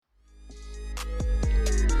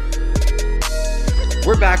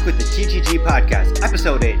We're back with the TGG Podcast,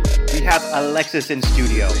 Episode 8. We have Alexis in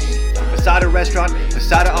studio. Posada Restaurant,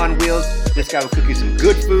 Posada on Wheels. This guy will cook you some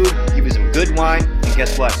good food, give you some good wine, and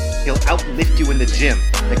guess what? He'll outlift you in the gym.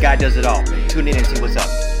 The guy does it all. Tune in and see what's up.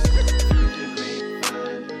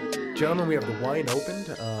 Gentlemen, we have the wine opened.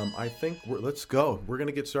 I think let's go. We're going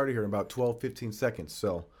to get started here in about 12-15 seconds.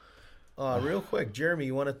 So, real quick, Jeremy,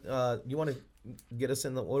 you want to get us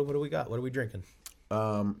in the what do we got? What are we drinking?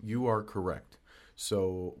 you are correct.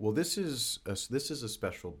 So, well, this is a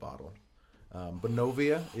special bottle.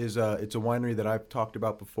 Bonovia is it's a winery that I've talked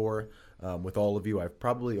about before with all of you. I've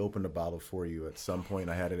probably opened a bottle for you at some point.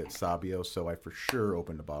 I had it at Sabio, so I for sure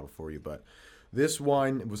opened a bottle for you. But this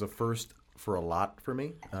wine was a first for a lot for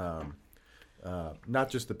me. Not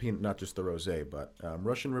just the pinot, not just the rosé, but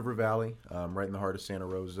Russian River Valley, right in the heart of Santa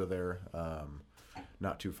Rosa there.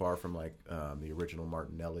 Not too far from the original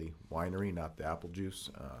Martinelli winery, not the apple juice,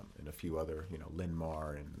 and a few other,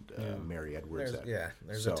 Linmar and Mary Edwards.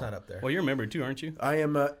 There's a ton up there. Well, you're a member too, aren't you? I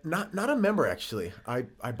am not a member, actually.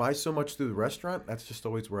 I buy so much through the restaurant. That's just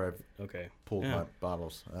always where I've pulled my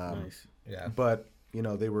bottles. Nice. Yeah. But,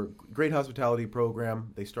 they were great hospitality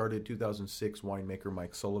program. They started 2006, winemaker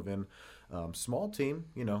Mike Sullivan. Small team,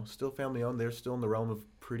 still family owned. They're still in the realm of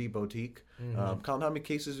pretty boutique. Mm-hmm. Colin, how many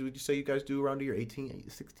cases would you say you guys do around a year? 18,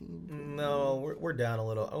 16? No, we're down a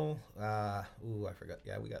little. I forgot.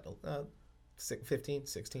 Yeah, we got 15,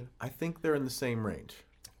 16. I think they're in the same range.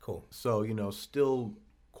 Cool. So, still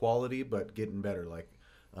quality, but getting better.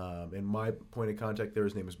 And my point of contact there,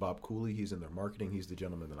 his name is Bob Cooley. He's in their marketing. He's the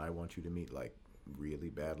gentleman that I want you to meet, really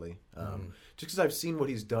badly. Just because I've seen what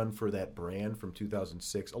he's done for that brand from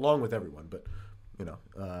 2006, along with everyone, but,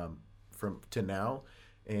 from to now.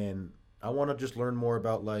 And I want to just learn more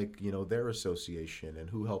about, their association and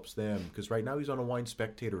who helps them. Because right now he's on a Wine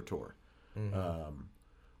Spectator tour. Mm-hmm.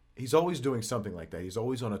 He's always doing something like that. He's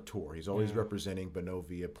always on a tour. He's always representing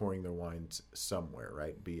Bonovia, pouring their wines somewhere,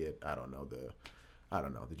 right? Be it, the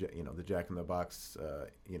Jack in the Box,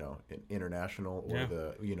 international or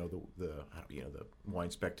the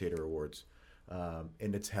Wine Spectator Awards,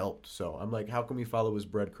 and it's helped. So I'm like, how can we follow his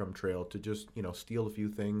breadcrumb trail to just steal a few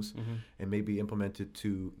things and maybe implement it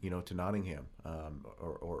to to Nottingham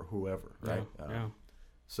or whoever, right?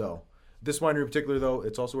 So this winery in particular, though,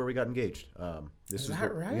 it's also where we got engaged. Is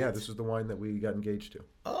that right? Yeah, this is the wine that we got engaged to.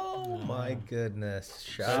 Oh my goodness!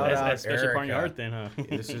 Shout That's out, special Erica. part of your art, then, huh?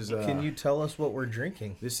 This is. Can you tell us what we're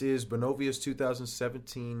drinking? This is Bonovia's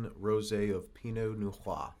 2017 rosé of Pinot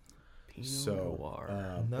Noir.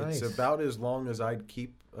 Nice. It's about as long as I'd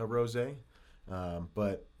keep a rosé,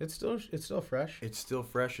 but It's still fresh. it's still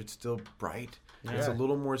fresh. It's still bright. Yeah. It's a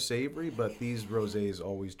little more savory, but these rosés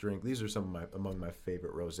always drink. These are among my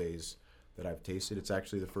favorite rosés that I've tasted. It's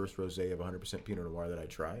actually the first rosé of 100% Pinot Noir that I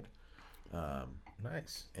tried.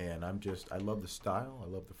 Nice. And I love the style. I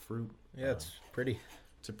love the fruit. Yeah, it's pretty.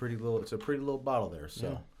 It's a pretty little bottle there.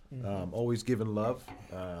 So, always giving love.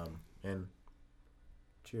 And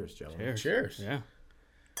cheers, gentlemen. Cheers. Yeah.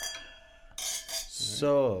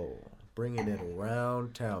 So, bringing it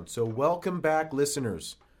around town. So, welcome back,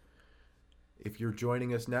 listeners. If you're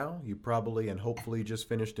joining us now, you probably and hopefully just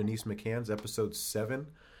finished Denise McCann's episode 7.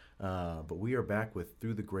 But we are back with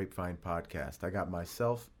Through the Grapevine podcast. I got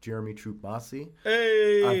myself, Jeremy Troop-Massey.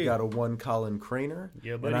 Hey! I've got one Colin Craner.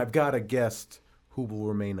 Yeah, buddy. And I've got a guest who will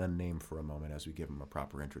remain unnamed for a moment as we give him a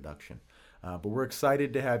proper introduction. But we're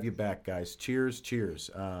excited to have you back, guys. Cheers,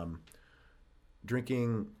 cheers.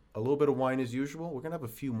 Drinking a little bit of wine as usual. We're going to have a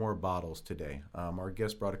few more bottles today. Our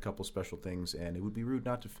guest brought a couple special things, and it would be rude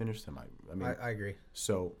not to finish them. I agree.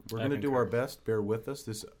 So we're going to do our best. Bear with us.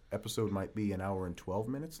 This episode might be an hour and 12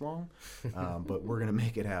 minutes long, but we're going to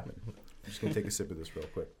make it happen. I'm just going to take a sip of this real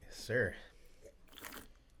quick. Yes, sir.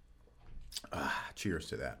 Cheers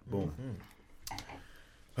to that. Boom. Mm-hmm.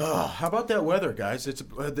 Oh, how about that weather, guys?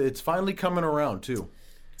 It's finally coming around, too.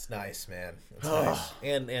 It's nice, man. It's nice.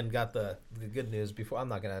 And got the good news before.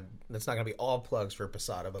 That's not gonna be all plugs for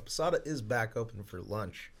Posada, but Posada is back open for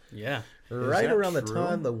lunch. Yeah. Right that around the true?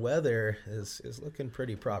 time the weather is looking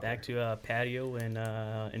pretty proper. Back to patio and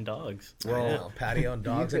dogs. Well, patio and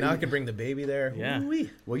dogs, and now I can bring the baby there. Yeah. Ooh-wee.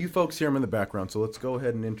 Well, you folks hear him in the background, so let's go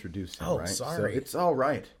ahead and introduce him, Oh, right? sorry. So it's all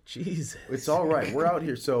right. Jesus. It's all right. We're out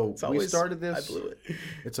here. So we started this. I blew it.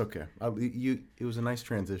 It's okay. It was a nice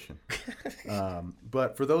transition.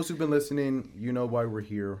 But for those who've been listening, you know why we're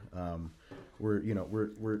here.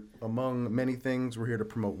 We're among many things. We're here to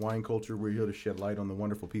promote wine culture. We're here to shed light on the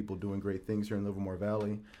wonderful people doing great things here in Livermore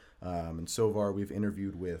Valley. And so far, we've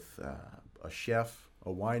interviewed with a chef, a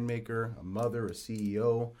winemaker, a mother, a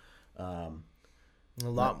CEO. A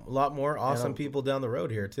lot more awesome people down the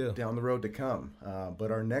road here too. Down the road to come.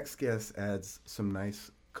 But our next guest adds some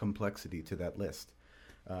nice complexity to that list.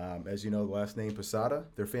 As you know, the last name Posada,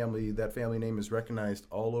 that family name is recognized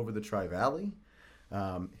all over the Tri-Valley.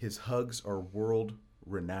 His hugs are world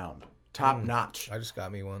renowned, top notch. I just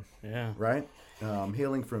got me one. Yeah. Right?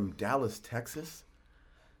 Hailing from Dallas, Texas,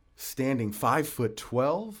 standing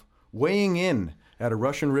 5'12", weighing in at a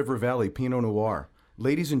Russian River Valley Pinot Noir.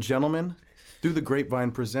 Ladies and gentlemen, Through the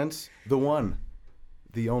Grapevine presents the one,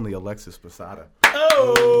 the only Alexis Posada.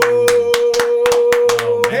 Oh,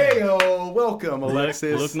 man. Hey-o! Welcome,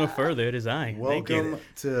 Alexis. Look no further. It is I. Thank you. Welcome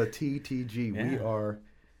to TTG. Yeah. We are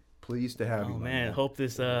pleased to have you. Oh my man, hope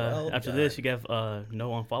this after done. this you get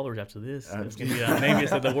no on followers after this. It's gonna be maybe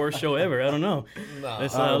it's the worst show ever. I don't know. No.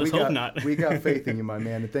 Let's We hope got- not. We got faith in you, my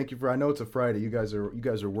man, and thank you for. I know it's a Friday. You guys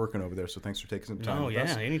are working over there, so thanks for taking some time. Oh with yeah,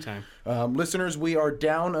 us. anytime. Listeners, we are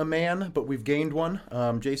down a man, but we've gained one.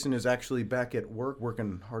 Jason is actually back at work,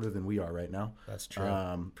 working harder than we are right now. That's true.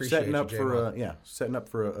 Setting Appreciate up you, for J-Mo. setting up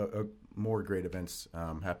for a more great events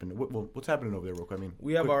happening. What's happening over there, real quick? I mean,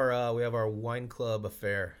 We have our wine club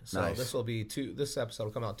affair. So Nice. this will be this episode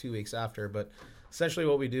will come out 2 weeks after. But essentially,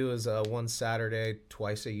 what we do is one Saturday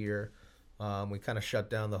twice a year. We kind of shut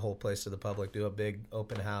down the whole place to the public, do a big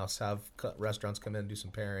open house, have restaurants come in, do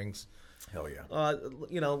some pairings. hell yeah.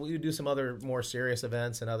 We do some other more serious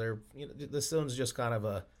events and other. This one's just kind of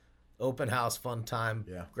a open house, fun time.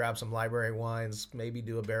 Yeah. Grab some library wines, maybe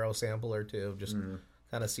do a barrel sample or two, just Mm-hmm.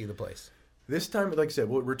 kind of see the place. This time, like I said,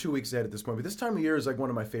 we're 2 weeks ahead at this point, but this time of year is like one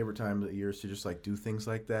of my favorite times of years to just like do things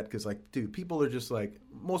like that. Because like, dude, people are just like,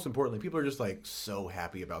 most importantly, people are just like so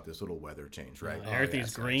happy about this little weather change, right? Everything's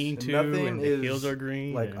it's green And too, nothing and is the hills are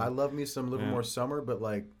green. Like, and- I love me some little more summer, but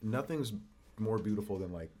like nothing's more beautiful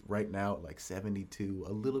than like right now at like 72,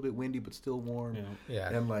 a little bit windy but still warm. Yeah. Yeah.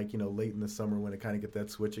 And like, late in the summer when it kind of get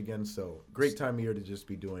that switch again. So great time of year to just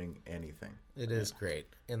be doing anything. It is great,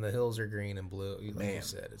 and the hills are green and blue. Like Man. you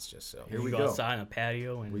said, it's just so. Here we we go go. outside on a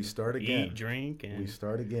patio and We start again. eat, drink, and We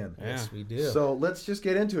start again. Yeah. Yes, we do. So let's just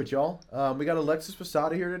get into it, y'all. We got Alexis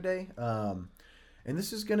Posada here today. And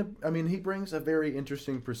this is he brings a very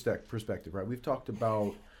interesting perspective, right? We've talked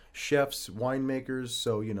about chefs, winemakers.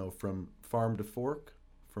 So, from farm to fork,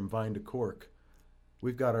 from vine to cork,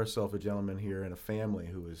 we've got ourselves a gentleman here and a family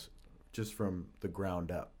who is just from the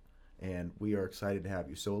ground up. And we are excited to have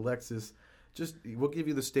you. So, Alexis, we'll give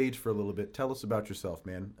you the stage for a little bit. Tell us about yourself,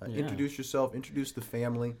 man. Introduce yourself. Introduce the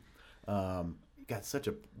family. You got such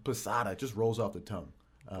a Posada. It just rolls off the tongue.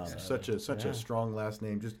 Such a strong last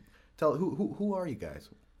name. Just tell who are you guys?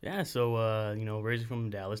 Yeah, so raised from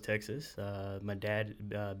Dallas, Texas. My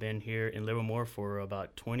dad been here in Livermore for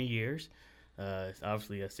about 20 years.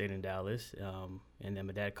 Obviously, I stayed in Dallas, and then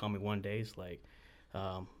my dad called me one day. It's like,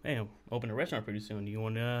 "Hey, open a restaurant pretty soon. Do you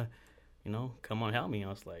want to, come on help me?" I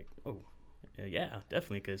was like, "Oh, yeah,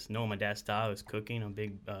 definitely." Because knowing my dad's style is cooking, I'm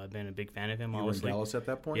been a big fan of him. You were in Obviously, Dallas at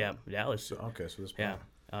that point? yeah, Dallas. So this Yeah,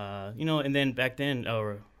 and then back then,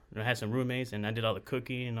 I had some roommates, and I did all the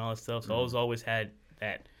cooking and all that stuff. So I always had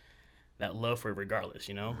that love for it, regardless,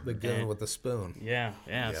 the giving with the spoon. Yeah.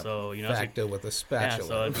 So Facto with the yeah. spatula.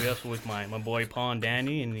 So I grew up with my boy Paul and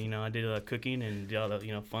Danny, and I did cooking and did all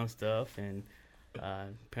the fun stuff, and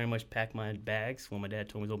pretty much packed my bags when my dad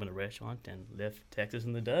told me to open a restaurant and left Texas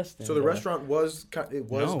in the dust. So the restaurant was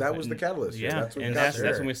the catalyst. Yeah, that's what and got that's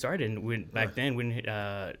there. when we started. And back then,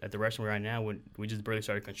 at the restaurant we're at now, we just barely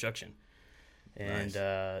started construction. And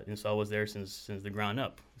Nice. and so I was there since the ground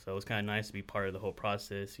up. So it was kind of nice to be part of the whole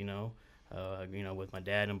process, with my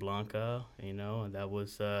dad and Blanca, and that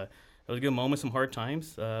was a good moment, some hard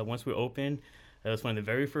times. Once we opened, that was one of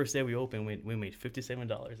the very first day we opened. We made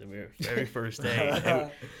 $57 the very first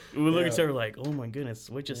day. And we looked at each other like, "Oh my goodness,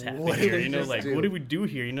 what just happened What here?" did we just do? What did we do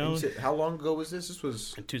here? And you said, how long ago was this? This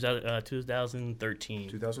was 2013.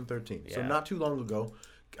 2013. So Yeah. not too long ago.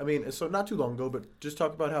 Not too long ago, but just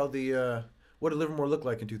talk about how what did Livermore look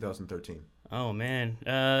like in 2013? Oh man,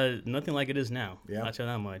 nothing like it is now. Yeah. I'll tell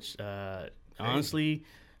you that much. Honestly,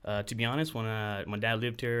 to be honest, when my dad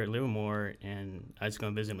lived here at Livermore and I was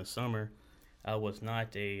going to visit him in the summer, I was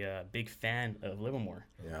not a big fan of Livermore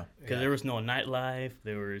Yeah. because there was no nightlife.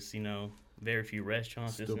 There was very few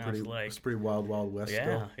restaurants. Still It's it's pretty wild west yeah,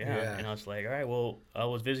 still. yeah. And I was like, all right, well, I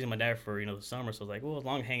was visiting my dad for the summer, so I was like, well, as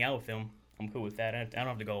long as I hang out with him, I'm cool with that. I don't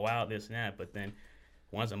have to go out, this and that. But then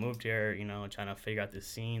once I moved here, trying to figure out the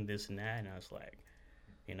scene, this and that, and I was like,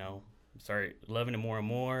 started loving it more and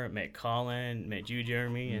more. Met Colin, met you,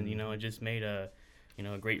 Jeremy, and it just made a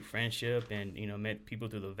great friendship, and met people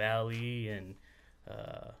through the valley, and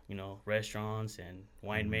restaurants and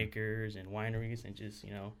winemakers and wineries, and just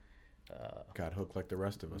got hooked like the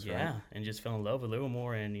rest of us, yeah, right? and just fell in love with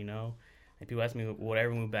Livermore. And and people ask me, would I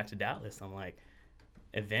ever move back to Dallas? I'm like,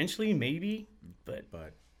 eventually, maybe, but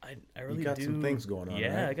I really you got do. some things going on.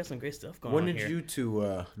 Yeah, right? I got some great stuff going When on did here. you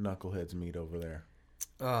two knuckleheads meet over there?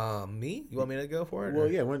 Me? You want me to go for it? Well, or-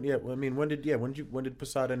 yeah. When did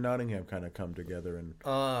Posada and Nottingham kind of come together? And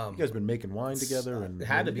you guys been making wine together, and It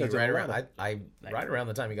had to you be guys have right a around. lot of- Right around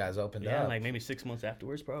the time you guys opened Yeah, up. like maybe 6 months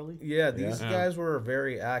afterwards, probably. Yeah, these Yeah. guys were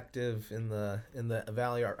very active in the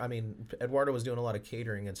Valley. I mean, Eduardo was doing a lot of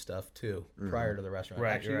catering and stuff too to the restaurant.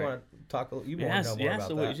 Right, Actually, right. you want to talk? You want to know more about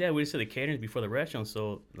so that? we just did the catering before the restaurant.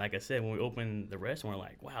 So, like I said, when we opened the restaurant, we're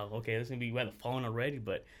like, wow, okay, this is gonna be the phone already.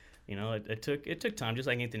 But it took time, just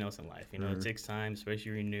like anything else in life. It takes time,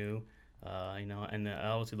 especially when you're new. And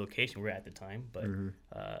obviously location we're at the time, but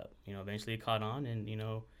eventually it caught on, and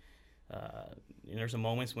there's some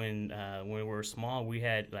moments when we were small, we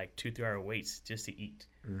had like 2-3 hour waits just to eat,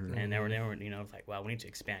 and they were it's like, wow, we need to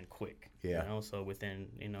expand quick. Yeah. So within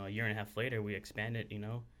a year and a half later, we expanded.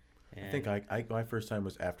 And I think my first time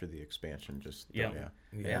was after the expansion. Just Yeah.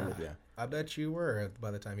 Yeah. I bet you were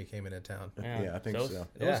by the time you came into town. Yeah, I think so.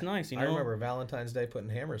 It was nice. I remember Valentine's Day putting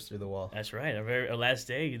hammers through the wall. That's right. Our last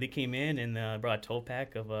day, they came in and brought a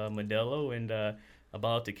 12-pack of Modelo and a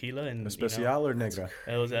bottle of tequila. And, Especial or negra?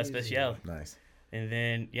 It was a special. Nice. And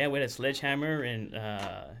then, we had a sledgehammer,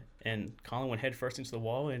 and Colin went head first into the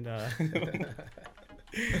wall and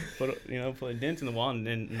put a dent in the wall and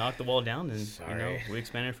then knocked the wall down. And, we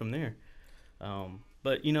expanded from there.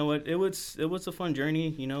 But you know what? It was a fun journey,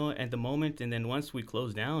 at the moment. And then once we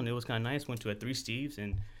closed down, it was kind of nice. Went to a Three Steves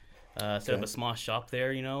and set up a small shop there,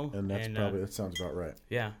 And that's probably that sounds about right.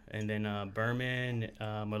 Yeah, and then Berman,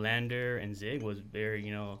 Melander, and Zig was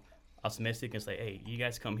very, optimistic. It's like, hey, you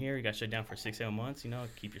guys come here. You got shut down for 6-7 months.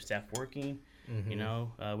 Keep your staff working.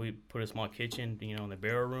 We put a small kitchen, in the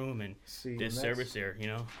barrel room and did service there.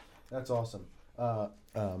 That's awesome.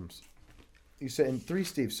 You said in Three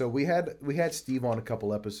Steve. So we had Steve on a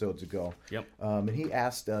couple episodes ago. Yep. And he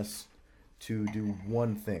asked us to do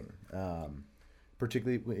one thing.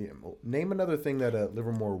 Particularly, name another thing that a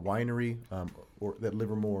Livermore winery or that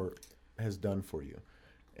Livermore has done for you.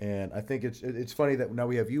 And I think it's funny that now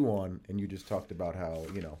we have you on, and you just talked about how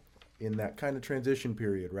in that kind of transition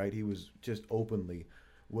period, right? He was just openly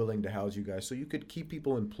willing to house you guys, so you could keep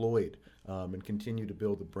people employed and continue to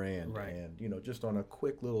build the brand. Right. And just on a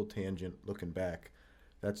quick little tangent, looking back,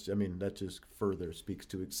 that just further speaks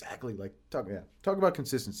to exactly like talk about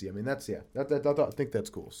consistency. I mean I think that's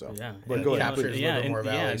cool. So yeah, but go ahead. Captures Livermore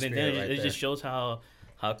Valley and then spirit it right just shows how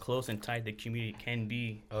close and tight the community can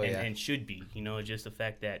be and should be. Just the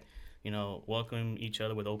fact that welcome each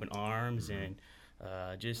other with open arms and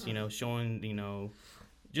just showing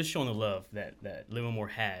just showing the love that Livermore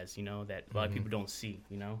has. That a lot of people don't see.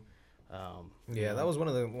 That was one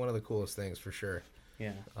of the coolest things for sure.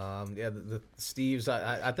 Yeah. The Steves.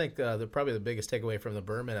 I think probably the biggest takeaway from the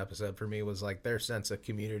Berman episode for me was like their sense of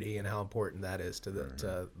community and how important that is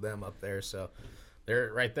to them up there. So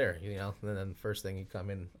they're right there, And then first thing you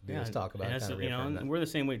come in do is talk about. And and we're the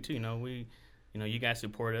same way too. We, you guys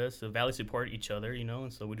support us. The Valley support each other.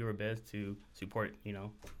 And so we do our best to support.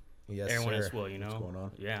 Yes, everyone sir. as well. What's going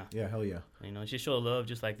on? Yeah. Yeah. Hell yeah. Just show love,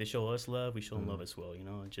 just like they show us love. We show them love as well.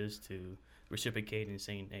 Just to reciprocate and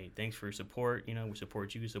saying, hey, thanks for your support. We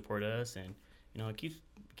support you, support us, and it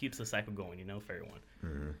keeps the cycle going. For everyone.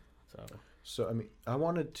 Mm-hmm. So I mean, I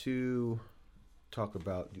wanted to talk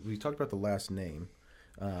about. We talked about the last name,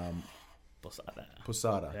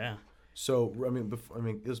 Posada. Yeah. So I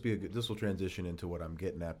mean, this will transition into what I'm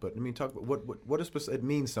getting at. But I mean, talk about what does Posada? It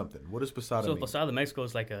means something. What does Posada mean? So Posada, Mexico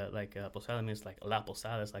is like Posada means like La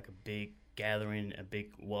Posada. It's like a big gathering, a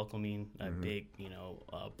big welcoming, a big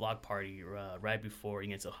block party right before you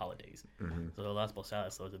get to the holidays. So Las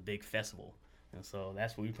Posadas, so it's a big festival, and so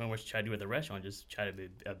that's what we pretty much try to do at the restaurant. Just try to be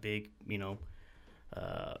a big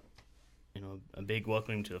a big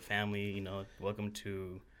welcome to the family. Welcome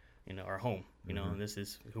to our home. And this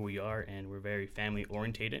is who we are, and we're very family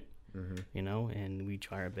orientated. And we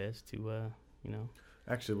try our best to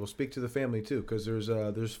Actually, we'll speak to the family too, because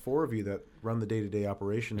there's 4 of you that run the day-to-day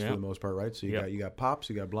operations for the most part, right? So you got Pops,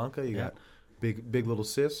 you got Blanca, you got big little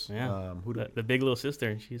sis. Yeah, the big little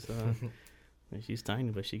sister. She's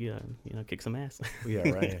tiny, but she kick some ass. Yeah,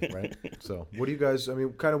 right. So, what do you guys? I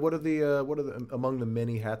mean, kind of what are the among the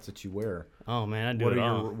many hats that you wear? Oh man, I do it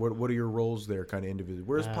all. What are your roles there, kind of individually?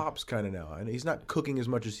 Where's Pops kind of now? And he's not cooking as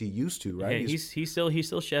much as he used to, right? Yeah, he's still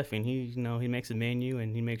chefing. He makes a menu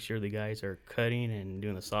and he makes sure the guys are cutting and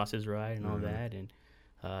doing the sauces right and all that. And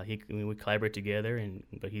we collaborate together.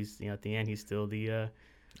 But he's at the end he's still the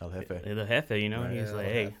El Jefe. The Jefe, you know, Right, he's yeah, like,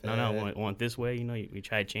 El hey, Jefe. no, I want this way, you know. You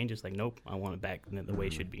try to change it, it's like, nope, I want it back the way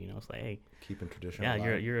it should be, you know. It's like, hey, Keeping tradition yeah,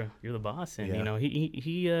 alive. you're the boss, and Yeah. you know,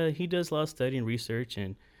 he does a lot of study and research,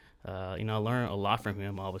 and you know, I learned a lot from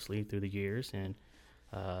him, obviously, through the years, and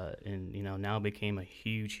you know, now it became a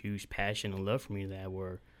huge passion and love for me that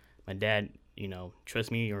where my dad, you know,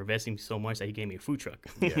 trust me or investing so much that he gave me a food truck.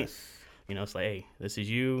 Yes. You know, it's like, hey, this is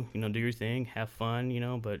you know, do your thing, have fun, you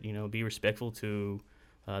know, but, you know, be respectful to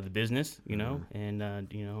the business, you know, and,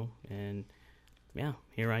 you know, and, yeah,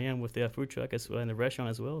 here I am with the food truck as well and the restaurant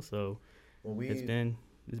as well. So Well, it's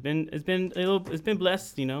been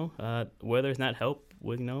blessed, you know. Weather's not helped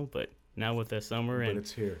with, you know, but now with the summer but and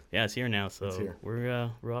it's here. yeah, it's here now. So It's here.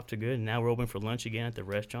 we're off to good. And now we're open for lunch again at the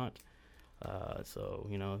restaurant. So,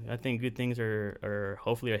 you know, I think good things are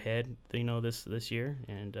hopefully ahead, you know, this year,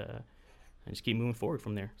 and just keep moving forward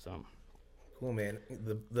from there. So Cool, man.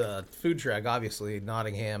 The food truck, obviously,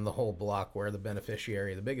 Nottingham, the whole block, where the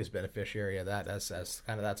biggest beneficiary of that. That's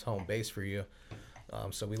kind of that's home base for you.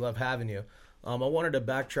 So we love having you. I wanted to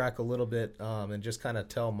backtrack a little bit and just kind of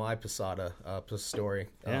tell my Posada story.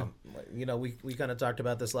 Yeah. You know, we kind of talked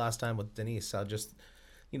about this last time with Denise. How just,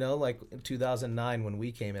 you know, like in 2009 when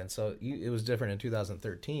we came in. So it was different in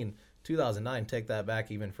 2013. 2009, take that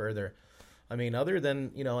back even further. I mean, other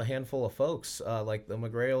than, you know, a handful of folks like the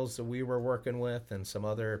McGrails that we were working with and some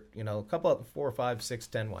other, you know, a couple of 4, 5, 6,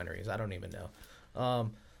 10 wineries. I don't even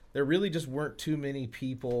know. There really just weren't too many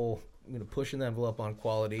people, you know, pushing the envelope on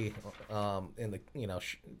quality. In the, you know,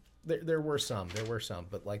 there were some,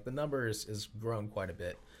 but like the number is grown quite a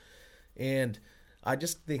bit. And I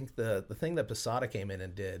just think the thing that Posada came in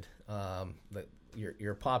and did, that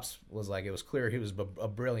your pops was like, it was clear he was a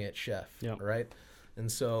brilliant chef, Yep. right?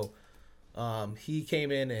 And so he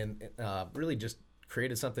came in and really just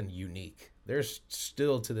created something unique. There's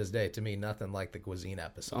still to this day, to me, nothing like the cuisine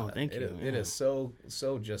at Posada. Oh, thank you. It is so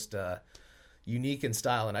just unique in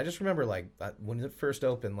style. And I just remember like when it first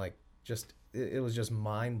opened, like just it was just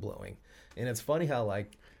mind blowing. And it's funny how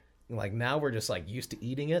like now we're just like used to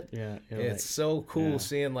eating it. yeah, It's so cool yeah.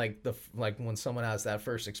 seeing like when someone has that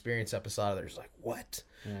first experience at Posada, they're just like, what?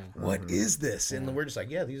 yeah. What is this? And we're just like,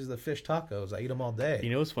 yeah, these are the fish tacos. I eat them all day.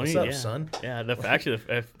 You know what's funny? What's up, yeah. son? Yeah,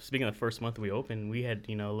 speaking of the first month we opened, we had,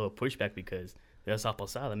 you know, a little pushback because there's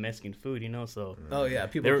Posada, Mexican food, you know, so Oh yeah,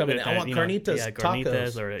 people They're- are coming in. they're, I want you know, carnitas, yeah, tacos.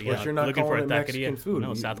 carnitas or Plus, you're not looking for calling a it taqueria. Mexican food. No,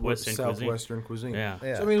 You- Southwestern cuisine. Yeah.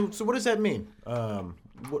 Yeah. So I mean, so what does that mean?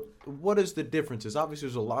 What is the differences? Obviously,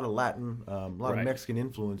 there's a lot of Latin, a lot of Right. Mexican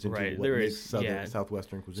influence into Right, what there makes is, yeah.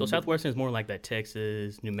 Southwestern cuisine. So Southwestern is more like that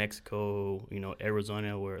Texas, New Mexico, you know,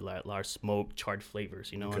 Arizona, where like large smoked charred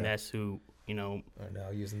flavors, you know, Okay. and that's who, you know, I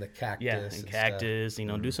know, using the cactus. yeah, and stuff. cactus, you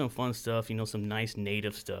know, do some fun stuff, you know, some nice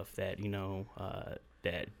native stuff that, you know,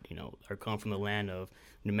 are come from the land of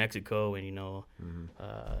New Mexico and, you know,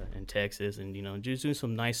 and Texas, and, you know, just doing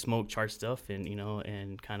some nice smoked charred stuff, and, you know,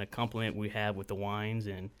 and kind of complement we have with the wines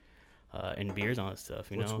and beers and all that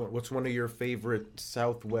stuff, you know. What's one of your favorite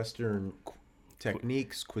Southwestern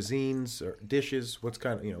techniques, cuisines, or dishes? What's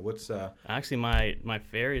kind of what's Actually, my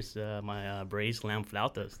favorite is my braised lamb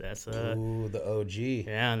flautas. That's Ooh, the OG.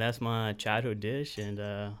 yeah, and that's my childhood dish, and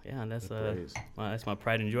yeah, and that's braised. that's my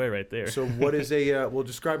pride and joy right there. So what is a well?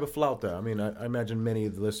 Describe a flauta. I mean, I imagine many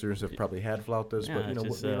of the listeners have probably had flautas, Yeah, but you know,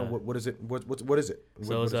 it's just, what is it? What is it?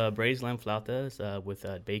 So it's braised lamb flautas with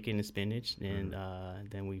bacon and spinach, and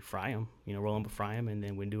then we fry them. You know, roll them, fry them, and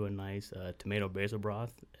then we do a nice tomato basil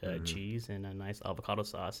broth, cheese, and a nice avocado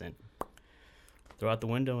sauce, and throw out the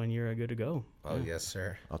window, and you're good to go. Oh yes,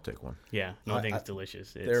 sir. I'll take one. Yeah, no, thing's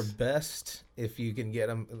delicious. They're best if you can get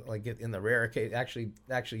them like in the rare case. Actually,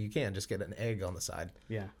 you can just get an egg on the side.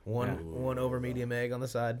 yeah. One over medium egg on the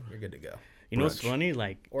side. You're good to go. You know what's Brunch. funny?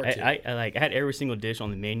 Like Or two. I had every single dish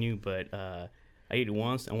on the menu, but I ate it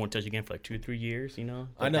once. I won't touch it again for like 2 or 3 years. You know.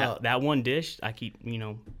 I know. that one dish I keep. You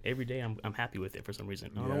know, every day I'm happy with it for some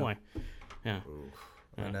reason. I don't know why. Yeah.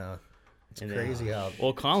 I know. It's And then- crazy how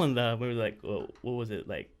Well, Colin, we were like, well, what was it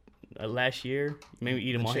like? Last year, maybe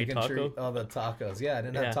eat a the mahi chicken taco. treat. Oh, the tacos. Yeah, I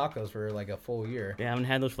didn't have Yeah. tacos for like a full year. Yeah, I haven't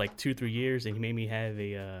had those for like 2 or 3 years, and he made me have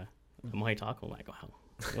a mahi taco. I'm like, wow,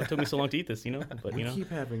 what took me so long to eat this? You know, but We you know. keep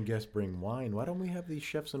having guests bring wine. Why don't we have these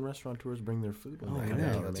chefs and restaurateurs bring their food? When Oh, they I come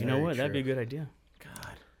know, down, that's man? You know very what? That'd be a true. good idea.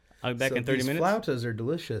 God. I'll be back So in 30 these minutes. flautas are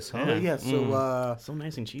delicious, huh? Yeah. Yeah. So. So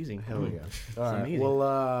nice and cheesy. Hell yeah. All right. amazing.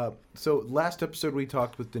 Well, so last episode we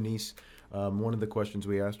talked with Denise. One of the questions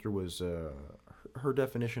we asked her was her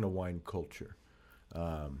definition of wine culture.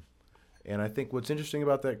 And I think what's interesting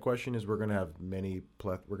about that question is we're going to have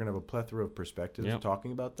a plethora of perspectives Yep.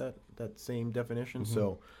 talking about that same definition.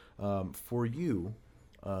 So for you,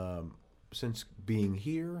 since being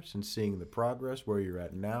here, since seeing the progress where you're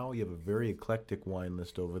at now, you have a very eclectic wine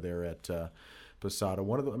list over there at Posada.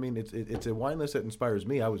 One of the, I mean, it's a wine list that inspires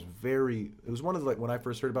me. It was one of the, like, when I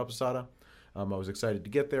first heard about Posada, I was excited to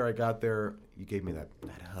get there. I got there. You gave me that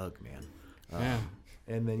hug, man. Yeah.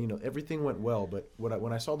 And then, you know, everything went well. But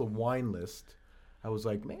when I saw the wine list, I was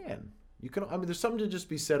like, man, there's something to just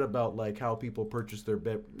be said about, like, how people purchase their,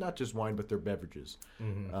 not just wine, but their beverages.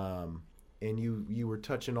 Mm-hmm. And you were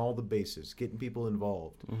touching all the bases, getting people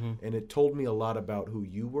involved. Mm-hmm. And it told me a lot about who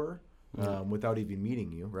you were without even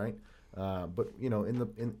meeting you, right? But, you know, in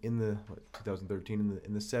the 2013,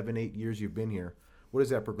 in the 7-8 years you've been here, what has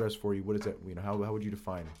that progressed for you? What is that, you know, how would you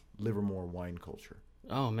define Livermore wine culture?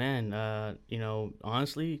 Oh man, you know,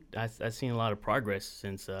 honestly, I've seen a lot of progress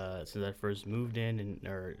since I first moved in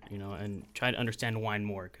and tried to understand wine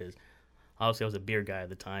more, because obviously I was a beer guy at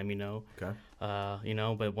the time, you know. Okay. You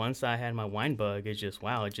know, but once I had my wine bug, it just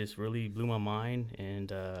really blew my mind, and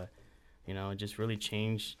you know, it just really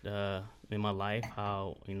changed in my life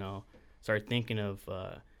how, you know, started thinking of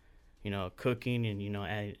you know, cooking and, you know,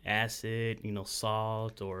 adding acid, you know,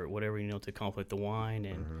 salt or whatever, you know, to complement the wine.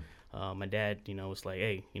 And my dad, you know, was like,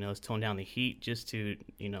 hey, you know, let's tone down the heat just to,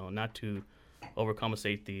 you know, not to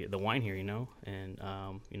overcompensate the wine here, you know. And,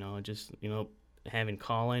 you know, just, you know, having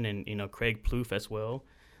Colin and, you know, Craig Plouffe as well,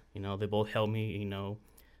 you know, they both helped me, you know,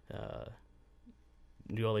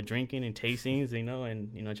 do all the drinking and tastings, you know,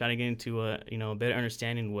 and, you know, trying to get into a, you know, better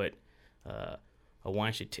understanding what a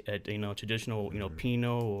wine should, you know, traditional, you know,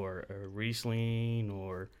 Pinot or Riesling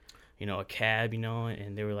or, you know, a Cab, you know,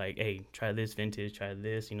 and they were like, hey, try this vintage, try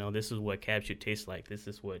this, you know, this is what Cab should taste like. This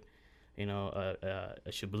is what, you know,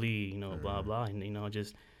 a Chablis, you know, blah, blah, and, you know,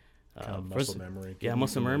 just muscle memory. Yeah,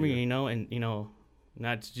 muscle memory, you know, and, you know,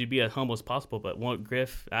 not to be as humble as possible, but one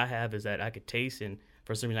grift I have is that I could taste, and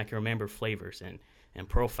for some reason I can remember flavors and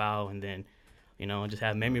profile, and then, you know, just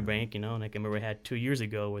have memory bank, you know, and I can remember I had 2 years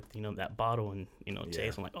ago with, you know, that bottle and, you know,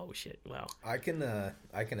 taste. I'm like, oh shit, wow. I can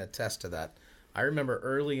attest to that. I remember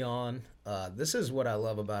early on, this is what I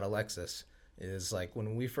love about Alexis, is like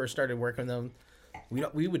when we first started working with them,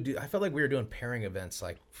 we would do, I felt like we were doing pairing events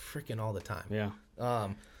like freaking all the time. Yeah.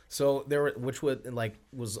 So there were, which would like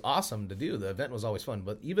was awesome to do. The event was always fun,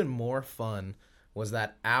 but even more fun was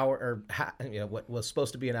that hour or you know, what was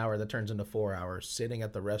supposed to be an hour that turns into 4 hours sitting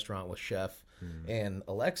at the restaurant with Chef and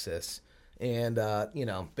Alexis. And, you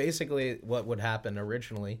know, basically what would happen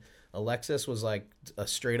originally, Alexis was like a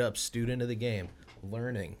straight up student of the game,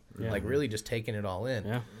 learning, like really just taking it all in.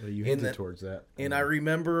 Yeah. You hinted towards that. And I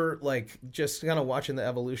remember like just kind of watching the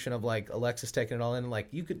evolution of like Alexis taking it all in. Like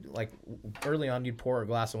you could like early on, you'd pour a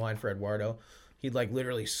glass of wine for Eduardo. He'd like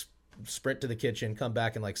literally sprint to the kitchen, come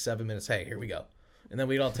back in like 7 minutes. Hey, here we go. And then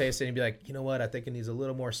we'd all taste it and be like, you know what? I think it needs a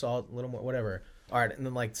little more salt, a little more, whatever. All right. And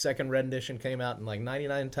then like second rendition came out and like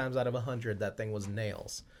 99 times out of 100, that thing was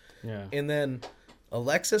nails. Yeah. And then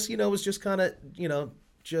Alexis, you know, was just kind of, you know,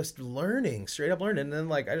 just learning, straight up learning. And then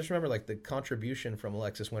like, I just remember like the contribution from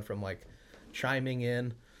Alexis went from like chiming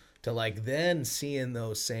in to like then seeing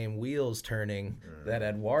those same wheels turning that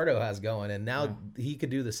Eduardo has going, and now he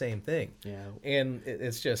could do the same thing. Yeah, and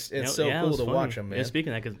it's just it's you know, so cool to watch him, man. Yeah,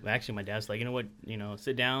 speaking of that, because actually my dad's like, you know what, you know,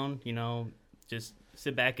 sit down, you know, just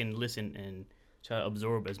sit back and listen and try to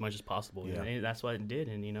absorb as much as possible. Yeah. You know? And that's what I did,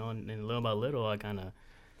 and you know, and little by little, I kind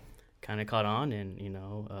of caught on, and you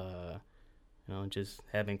know, just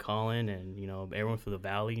having Colin and, you know, everyone from the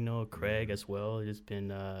Valley, you know, Craig as well. It's just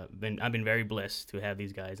I've been very blessed to have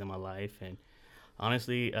these guys in my life. And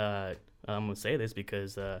honestly, I'm going to say this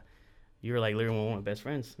because you were like literally one of my best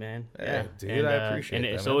friends, man. Yeah, dude, and, I appreciate that.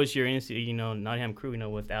 And so is your, you know, Nottingham crew, you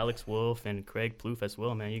know, with Alex Wolf and Craig Plouffe as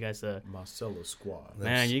well, man. You guys, Marcelo squad.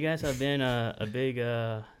 Man, you guys have been a big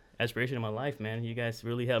aspiration in my life, man. You guys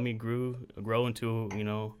really helped me grow into, you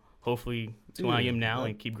know, hopefully to where I am now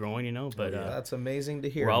and keep growing, you know. But that's amazing to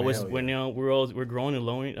hear. We're always you know, we're growing and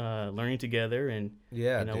learning together, and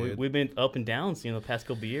yeah, you know, we've been up and downs, you know, the past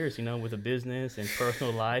couple of years, you know, with the business and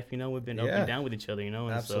personal life, you know, we've been up and down with each other, you know.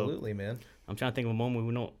 And absolutely, man. I'm trying to think of a moment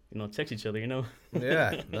we don't, you know, text each other, you know.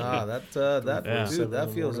 Yeah, no,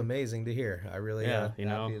 that feels amazing to hear. I really, you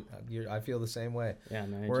know, I feel the same way. Yeah,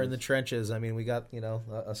 man. We're in the trenches. I mean, we got, you know,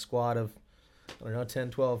 a squad of, I don't know,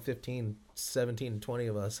 10, 12, 15, 17, 20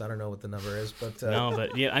 of us. I don't know what the number is, but no,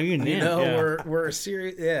 but yeah, I mean, you know, we're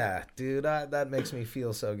serious. Yeah, dude, that makes me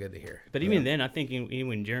feel so good to hear. But even then, I think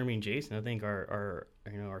even Jeremy and Jason, I think our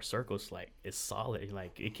you know, our circle's like it's solid.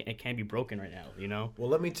 Like it can't be broken right now, you know. Well,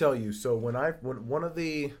 let me tell you. So when I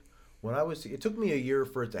was, it took me a year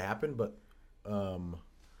for it to happen, but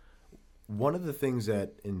one of the things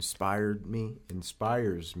that inspires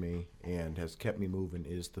me, and has kept me moving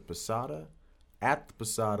is the Posada, at the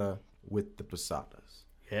Posada with the Posadas.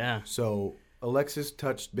 Yeah. So Alexis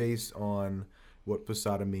touched base on what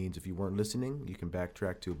Posada means. If you weren't listening, you can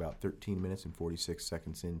backtrack to about 13 minutes and 46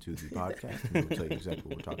 seconds into the podcast, and we'll tell you exactly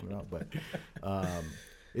what we're talking about. But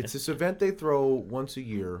it's this event they throw once a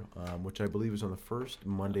year, which I believe is on the first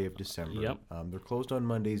Monday of December. Yep. They're closed on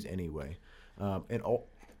Mondays anyway.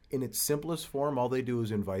 In its simplest form, all they do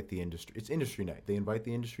is invite the industry. It's industry night. They invite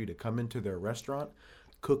the industry to come into their restaurant,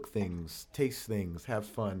 cook things, taste things, have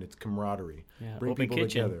fun. It's camaraderie. Yeah, Bring open people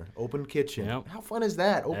kitchen. together. Open kitchen. Yep. How fun is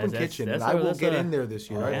that? Open kitchen. that's And I will that's get a- in there this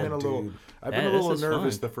year. Oh, I've yeah, been a little This is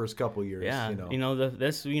nervous fun. the first couple years. Yeah,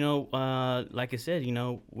 that's like I said,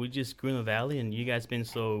 we just grew in the valley, and you guys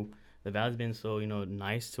the valley's been so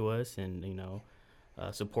nice to us, and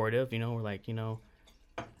supportive. We're like,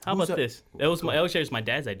 how Who's about that- this? It was my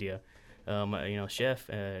dad's idea. Chef,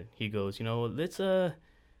 he goes,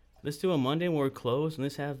 let's do a Monday when we're closed, and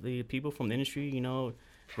let's have the people from the industry,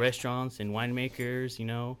 restaurants and winemakers,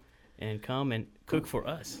 and come and cook for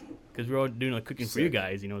us, because we're all doing cooking for you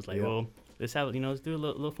guys. It's like, Yeah. well, let's have let's do a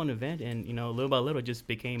little fun event, and little by little, it just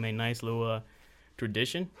became a nice little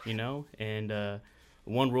tradition, and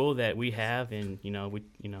one rule that we have, and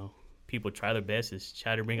people try their best, is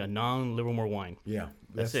try to bring a non-Livermore wine. Yeah,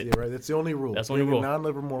 That's it. Yeah, right. That's the only rule. That's the only Bring a rule.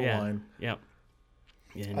 non-Livermore Yeah, wine. yeah.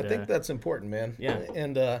 And, I think that's important, man. yeah.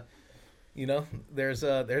 And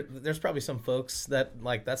there's probably some folks that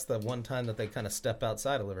that's the one time that they kind of step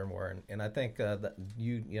outside of Livermore, and I think that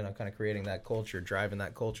kind of creating that culture, driving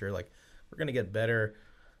that culture, like we're gonna get better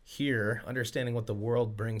here, understanding what the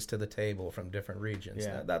world brings to the table from different regions.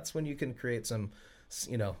 Yeah. That's when you can create some,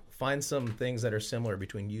 find some things that are similar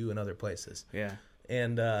between you and other places. Yeah.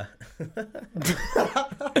 And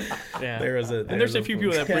Yeah. there's a few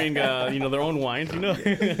people that bring their own wines,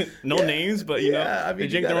 no names, but Yeah, I mean, they you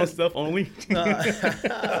drink their own gotta- stuff only.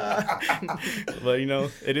 But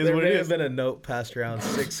it is there what may it have is. been a note passed around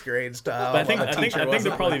 6th grade style. But I think while the teacher they're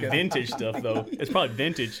wasn't probably looking. vintage stuff though. It's probably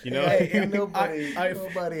vintage, Hey, And nobody I-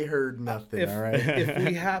 nobody heard nothing. if, all right. if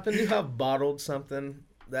we happen to have bottled something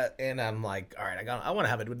and I'm like, all right, I want to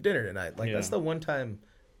have it with dinner tonight. Like Yeah. that's the one time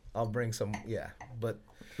I'll bring some. Yeah, but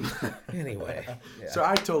anyway. Yeah. So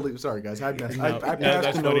I totally sorry guys. I passed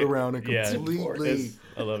that's the note funny. around and Yeah. completely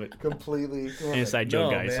I love it. go Inside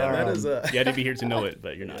joke, No, guys. man, Sorry. that is a You had to be here to know it,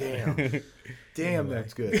 but you're not. Damn. Damn,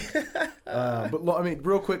 that's good.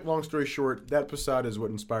 Real quick, long story short, that Posada is what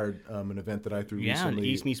inspired an event that I threw Yeah, recently.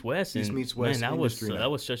 East Meets West. East And, Meets West Man, Industry Night.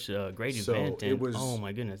 that was such a great So event. it And, was- oh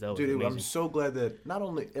my goodness, that was Dude, amazing. I'm so glad that not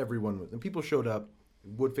only everyone was, and people showed up,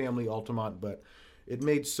 Wood family, Altamont, but it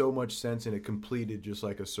made so much sense and it completed just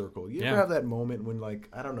like a circle. You Yeah. ever have that moment when, like,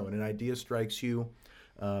 I don't know, an idea strikes you,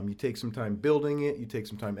 you take some time building it, you take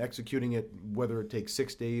some time executing it, whether it takes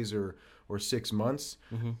 6 days or 6 months.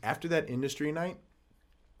 Mm-hmm. After that industry night,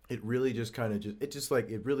 it really just kind of it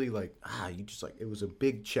was a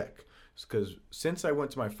big check. Because since I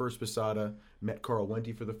went to my first Posada, met Carl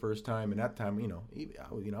Wente for the first time, and that time,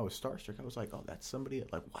 I was starstruck. I was like, oh, that's somebody,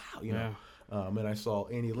 like, wow, Yeah. And I saw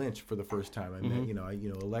Annie Lynch for the first time. I Mm-hmm.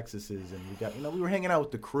 met, Alexis's, and we got, we were hanging out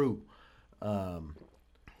with the crew.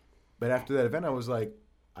 But after that event, I was like,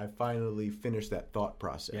 I finally finished that thought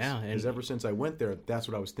process. Yeah, Because and- ever since I went there, that's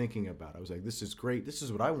what I was thinking about. I was like, this is great. This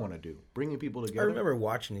is what I want to do. Bringing people I together. remember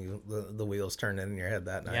watching you, the wheels turning in your head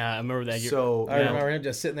that night. Yeah, I remember that. So I Yeah. remember him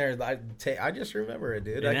just sitting there. I just remember it,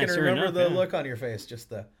 dude. Yeah, I can sure remember enough, the yeah. look on your face. Just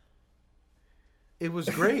the. it was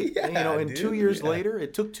great. Yeah, And dude, 2 years yeah. later,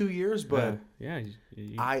 it took 2 years, but yeah,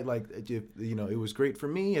 I like, it was great for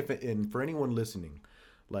me. And for anyone listening,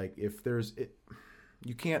 like, if there's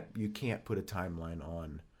you can't put a timeline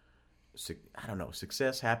on, I don't know,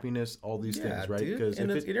 success, happiness, all these things, right? dude. Because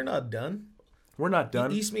And you're not done. we're not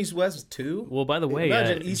done. East Meets West 2. Well, by the way,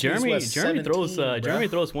 Imagine East Meets West Jeremy throws 17, Jeremy bruh.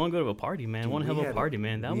 throws one good of a party, man. One hell of a party,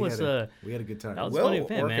 man. That was we had a good time. that was Well fun event,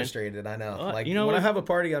 man. orchestrated, I know. Like you know when I what? have a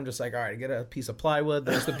party, I'm just like, all right, get a piece of plywood.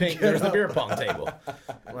 There's the there's the beer pong table.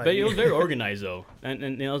 Like, But it was very organized though,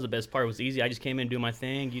 and that was the best part. It was easy. I just came in, do my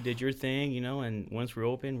thing. You did your thing, and once we're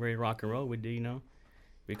open, ready to rock and roll, we did,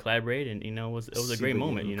 we collaborate, and it was a great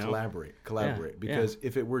moment, Collaborate, Yeah, because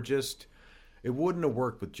if it were just, it wouldn't have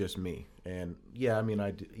worked with just me. And yeah, I mean,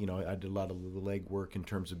 I did a lot of the legwork in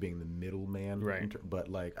terms of being the middleman, Right. But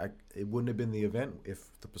like, it wouldn't have been the event if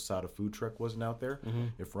the Posada food truck wasn't out there,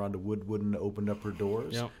 if Rhonda Wood wouldn't have opened up her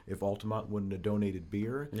doors, Yep. if Altamont wouldn't have donated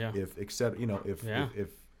beer, Yeah. if Yeah.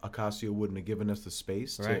 Acacio wouldn't have given us the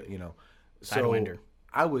space Right. to, Sidewinder.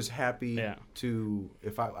 I was happy Yeah.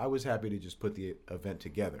 I was happy to just put the event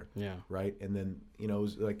together. Yeah. Right. And then, you know, it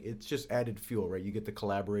was like, it's just added fuel, right? You get the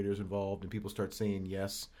collaborators involved and people start saying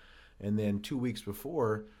yes. And then 2 weeks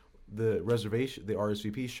before, the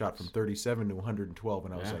RSVP shot from 37 to 112.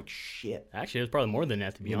 And I was Yeah. like, shit. Actually, it was probably more than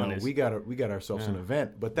that, to be honest. We got ourselves an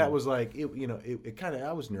event, but that was like, it kind of,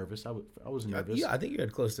 I was nervous. I was nervous. Yeah, I think you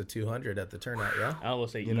had close to 200 at the turnout. Yeah. I will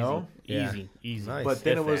say, You know? easy. Nice. But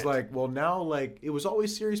then it was Steadfast. like, well, now, like, it was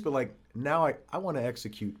always serious, but like, now I want to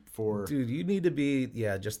execute for. Dude, you need to be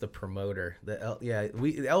just the promoter.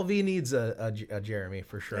 LV needs a Jeremy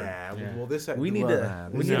for sure. Yeah, Yeah. well, this We need to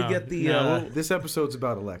No, get the no. this episode's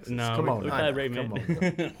about Alexis. No, Come on, we're now. collaborating, Come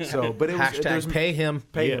man. on. So, but it was there's hashtag pay him.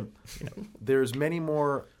 pay Yeah. him. There's many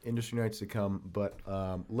more industry nights to come, but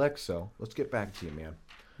Lexo, let's get back to you, man.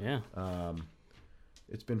 Yeah.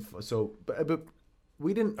 It's been so, but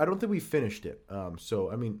we didn't. I don't think we finished it.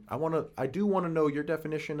 So I mean, I do want to know your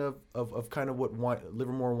definition of kind of what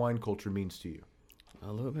Livermore wine culture means to you.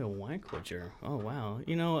 A little bit of wine culture. Oh, wow.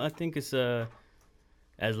 You know, I think it's as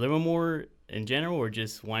Livermore in general, or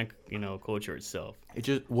just wine, culture itself. It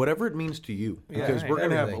just whatever it means to you, Yeah, because we're gonna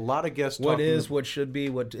have a everything. lot of guests. What talking, is, what should be,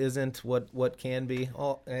 what isn't, what can be,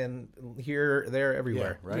 all and here, there, yeah,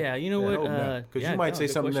 everywhere. right? Yeah, you know what? Because yeah, you might no, say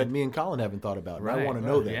good something that question. me and Colin haven't thought about, and I Right, want to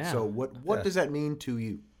know that. yeah. So what does that mean to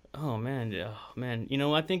you? Oh man,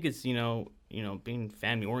 I think it's being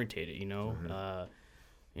family orientated.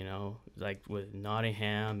 Like with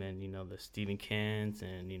Nottingham and the Stephen Kents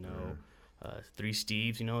and Three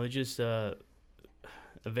Steves. They're just a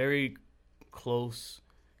very close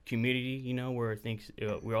community. Where I think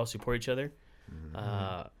we all support each other.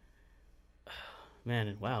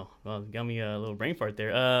 Man, wow, well, got me a little brain fart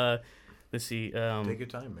there. Let's see. Take your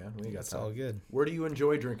time, man. We ain't got It's time. all good. Where do you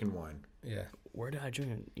enjoy drinking wine? Yeah. Where did I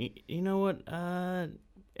drink? You know what?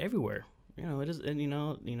 Everywhere. It is, and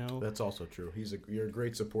That's also true. You're a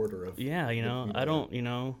great supporter of. Yeah, I don't,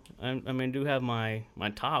 I mean, I do have my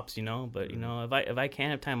tops, but if I can't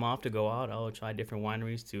have time off to go out, I'll try different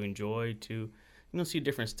wineries to enjoy, to see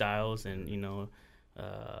different styles and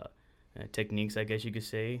techniques, I guess you could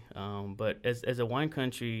say. But as a wine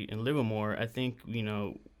country in Livermore, I think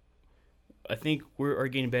I think we are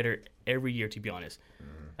getting better every year, to be honest.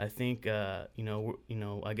 I think, I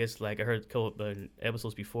guess like I heard a couple of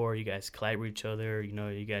episodes before, you guys collaborate with each other,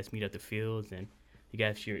 you guys meet at the fields and you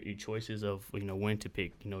guys your choices of, when to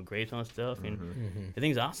pick, grapes on stuff. And I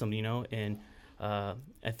think it's awesome, and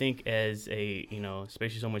I think as a,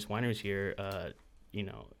 especially so much wineries here, I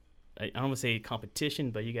don't want to say competition,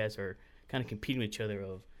 but you guys are kind of competing with each other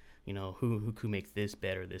of, who could make this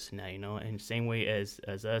better, this and that, and same way as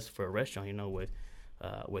us for a restaurant,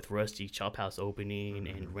 with Rusty Chop House opening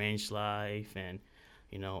and Ranch Life and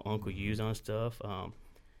Uncle U's on stuff.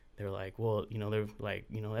 They're like, well, they're like,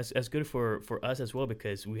 that's good for us as well,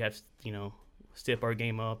 because we have step our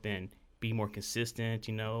game up and be more consistent.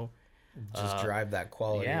 Just drive that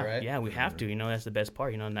quality, right? Yeah, we have to. That's the best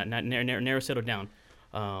part. Not never settle down.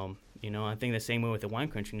 I think the same way with the wine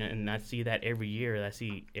country, and I see that every year. I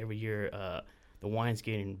see every year the wine's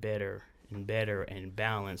getting better and better and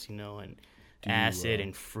balanced. And acid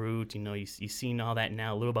and fruit, you seen all that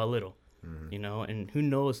now little by little, and who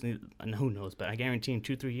knows, but I guarantee in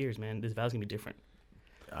 2-3 years, man, this valley's gonna be different.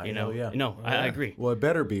 I agree. Well, it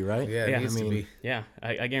better be, right? Yeah, it needs to be. Yeah,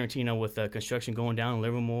 I guarantee, with construction going down in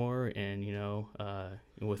Livermore and,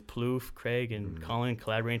 with Plouffe, Craig and Colin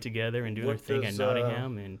collaborating together and doing their thing at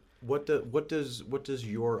Nottingham. And what does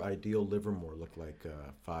your ideal Livermore look like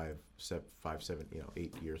 5, 7,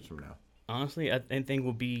 8 years from now? honestly, I think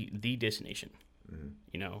will be the destination.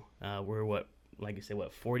 We're like I said,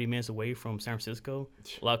 40 minutes away from San Francisco,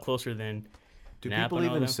 a lot closer than. Do Napa people and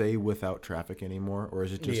all even that. say without traffic anymore, or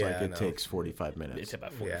is it just like it no. takes 45 minutes? It's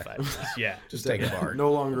about 45 minutes. Yeah. Just take a BART.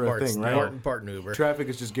 No longer a BART's thing, right? BART and Uber. Traffic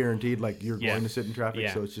is just guaranteed. Like you're Yeah. going to sit in traffic,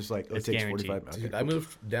 Yeah. so it's just like it It's takes guaranteed. 45 minutes. Dude, Okay, I cool.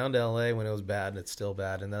 moved down to LA when it was bad, and it's still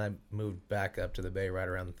bad. And then I moved back up to the Bay right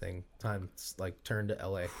around the thing. Time like turned to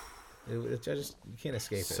LA. I just you can't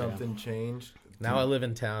escape it. Something changed. Now I live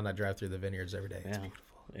in town. I drive through the vineyards every day. It's Yeah. beautiful.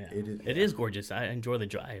 Yeah. It is- It is gorgeous. I enjoy the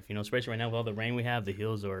drive, especially right now with all the rain we have. The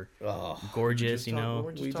hills are Oh, gorgeous, We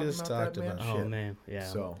just talked about Oh, shit. man. Yeah.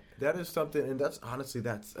 So that is something, and that's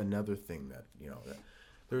another thing that that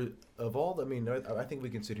there of all. I mean, I think we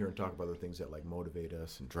can sit here and talk about the things that like motivate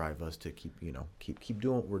us and drive us to keep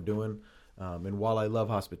doing what we're doing. And while I love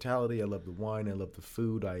hospitality, I love the wine, I love the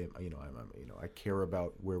food. I care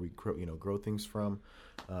about where we grow things from.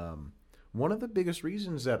 One of the biggest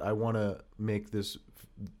reasons that I want to make this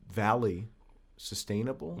valley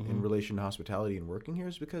sustainable in relation to hospitality and working here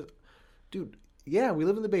is because, dude, Yeah, we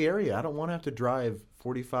live in the Bay Area. I don't want to have to drive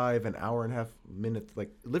 45 an hour and a half minutes. Like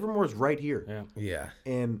Livermore is right here. Yeah. Yeah.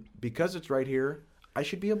 And because it's right here, I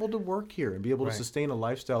should be able to work here and be able to Right. sustain a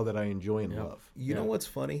lifestyle that I enjoy and love. You know what's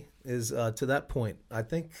funny is to that point, I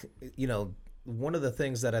think, one of the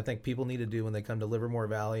things that I think people need to do when they come to Livermore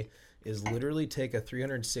Valley is literally take a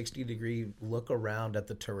 360-degree look around at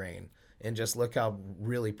the terrain and just look how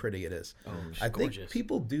really pretty it is. I think gorgeous.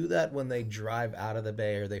 people do that when they drive out of the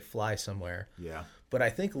Bay or they fly somewhere. Yeah. But I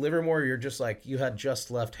think Livermore, you're just like, you had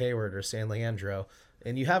just left Hayward or San Leandro,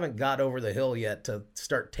 and you haven't got over the hill yet to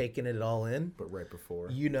start taking it all in. But right before.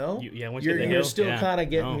 Once yeah, you're, once you hit the you're hill, still yeah. kind of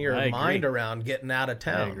getting No, your I agree. mind around getting out of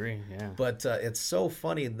town. I agree. Yeah. But it's so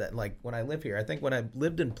funny that, like, when I live here, I think when I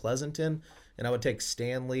lived in Pleasanton and I would take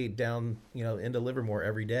Stanley down, into Livermore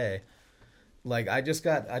every day, like, I just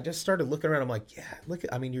started looking around. I'm like, yeah,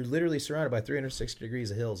 you're literally surrounded by 360 degrees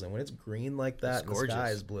of hills. And when it's green like that, and the sky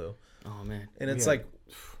gorgeous. is blue. Oh man. And it's Yeah. like,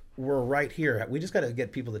 we're right here. We just got to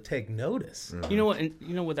get people to take notice. You know what? And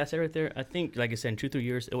you know what? That's it right there. I think, like I said, in 2-3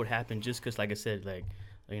 years, it would happen just because, like I said, like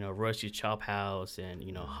Rusty's Chop House and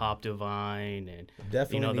Hop Divine and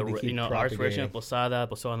Definitely need to keep Arts propagating. Restaurant, Posada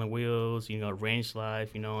on the Wheels, Range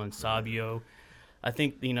Life, and Sabio. I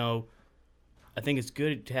think I think it's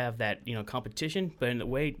good to have that competition, but in a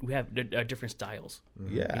way we have different styles.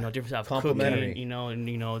 Yeah. Different styles of Complementary. cooking, and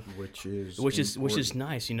Which is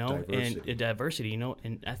nice, Diversity. and diversity,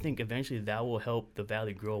 and I think eventually that will help the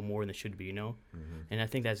valley grow more than it should be, and I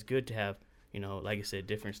think that's good to have, like I said,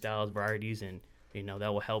 different styles, varieties, and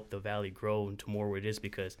that will help the valley grow into more where it is,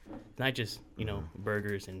 because it's not just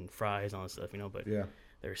burgers and fries and all that stuff, but Yeah.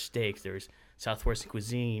 there's steaks, there's Southwestern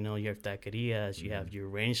cuisine, you have taquerias, you have your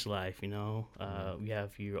range life, you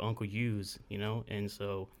have your Uncle U's, and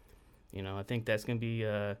so, I think that's gonna be,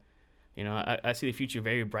 I see the future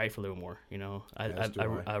very bright for Livermore. As do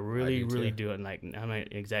I. I really, I do really too. do, and like I'm not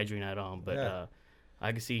exaggerating at all, but Yeah.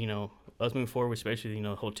 I can see, us moving forward, especially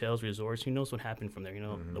hotels, resorts. Who knows what happened from there?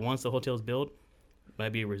 The once the hotel's built, might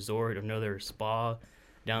be a resort, another spa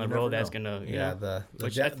down the You road never that's know. gonna, Yeah,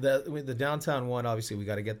 the downtown one, obviously, we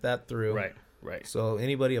got to get that through. right, So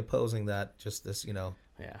anybody opposing that, just this, yeah.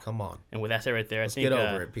 come on. And with that said, right there, Let's I think get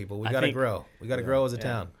over it, people. We I got to think- grow. We got to grow as a Yeah.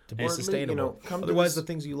 town to be Or at least, sustainable. come to Otherwise, this- the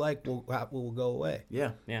things you like will go away.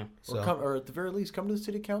 Yeah. Yeah. So- Or at the very least, come to the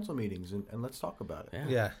city council meetings and let's talk about it. Yeah.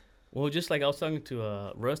 Yeah. Well, just like I was talking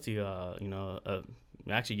to Rusty,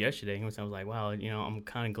 actually yesterday, he was like, "Wow, I'm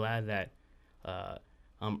kind of glad that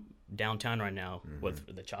I'm downtown right now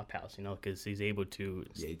with the Chop House, because he's able to.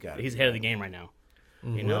 Yeah, you gotta he's do ahead of that. the game right now.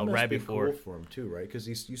 Mm-hmm. Well, that must right be before. cool for him too, right? Because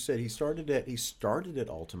you said he started at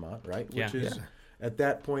Altamont, right? Which Yeah. is Yeah. at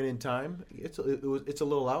that point in time, it's a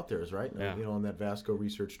little out there, right? Yeah. On that Vasco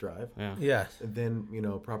Research Drive. Yeah. Yeah. And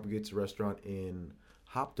then propagates a restaurant in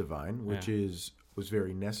Hop Divine, which was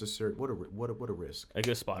very necessary. What a risk. A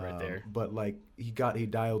good spot right there. But like he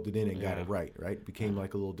dialed it in and got Yeah. it right? Became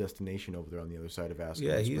like a little destination over there on the other side of Vasco.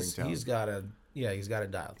 Yeah, in he's Springtown. got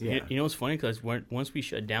it dialed. Yeah. You know what's funny? Because once we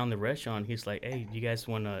shut down the restaurant, he's like, "Hey, you guys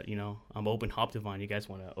want to, I'm open Hop Divine. You guys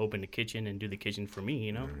want to open the kitchen and do the kitchen for me,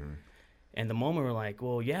 And the moment we're like,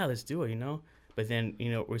 well, yeah, let's do it, But then,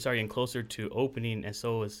 we started getting closer to opening, and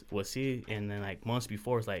so was he. And then, like, months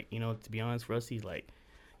before, it's like, to be honest, for us, he's like,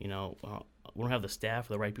 we don't have the staff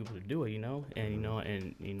or the right people to do it, And,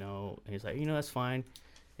 and he's like, that's fine.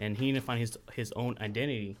 And he didn't find his own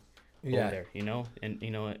identity Yeah. over there,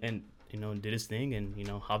 and did his thing. And,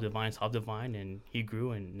 Hop Divine's Hop Divine, and he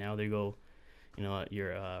grew. And now they go,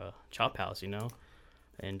 your Chop House,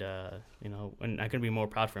 And and I couldn't be more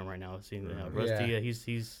proud for him right now. Seeing Rusty, Yeah. he's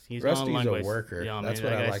Rusty's on line a ways. worker. Yeah, That's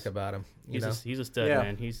man, what that I guy's- like about him. He's a stud, Yeah.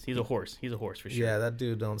 man. He's a horse. He's a horse for sure. Yeah, that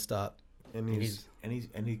dude don't stop. And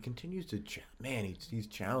he continues to he's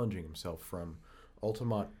challenging himself from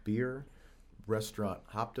Altamont Beer Restaurant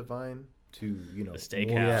Hop Divine to The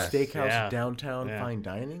Yeah. steakhouse Yeah. downtown Yeah. fine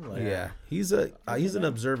dining. Like, Yeah, he's an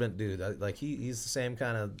observant dude. Like he's the same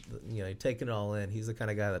kind of taking it all in. He's the kind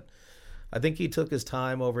of guy that I think he took his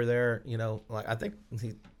time over there. Like I think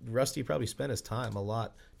Rusty probably spent his time a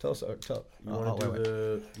lot. Tell us. You want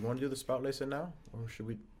to do the spout lesson now, or should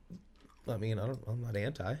we? I mean, I'm not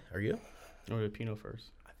anti. Are you? Or the Pinot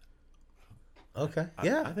first. Okay.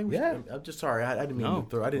 Yeah. I think we yeah. should, I'm just sorry. I didn't mean No. to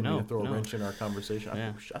throw. I didn't mean No. to throw a No. wrench in our conversation.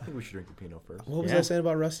 Yeah. I think we should drink the Pinot first. What was Yeah. I saying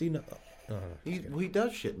about Rusty? No. He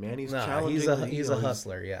does shit, man. He's No, challenging. he's a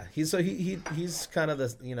hustler. Yeah, he's kind of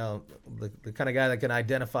the the kind of guy that can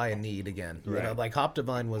identify a need again. Right. Like Hop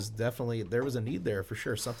Divine was definitely there was a need there for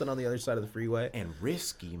sure. Something on the other side of the freeway and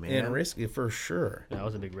risky, man. and risky for sure. That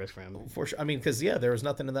was a big risk for him. For sure. I mean, because there was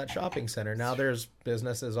nothing in that shopping center. Now there's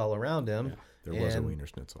businesses all around him. There was a and- Wiener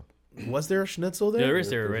Schnitzel. Was there a schnitzel there? There is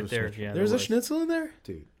there There's right a there. schnitzel. Yeah, There's there a was. schnitzel in there?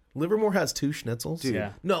 Dude. Livermore has 2 schnitzels? Dude.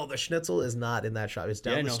 Yeah. No, the schnitzel is not in that shop. It's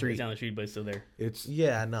down Yeah, the no, street. it's down the street, but it's still there. It's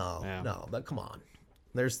Yeah, no. Yeah. No, come on.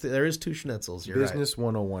 There is 2 schnitzels. You're business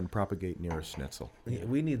 101. Propagate near a schnitzel. right.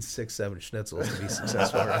 We need 6, 7 schnitzels to be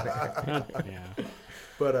successful. Right? Yeah.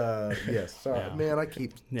 But yes, sorry, Yeah. man. I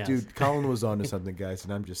keep, Yes. dude. Colin was onto something, guys,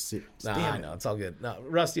 and I'm just sitting. Nah, Damn I it. know. It's all good. No,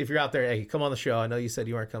 Rusty, if you're out there, hey, come on the show. I know you said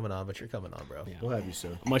you weren't coming on, but you're coming on, bro. Yeah. We'll have you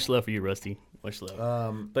soon. Much love for you, Rusty. Much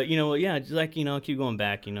love. But yeah, just like keep going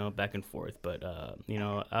back, back and forth. But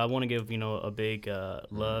I want to give a big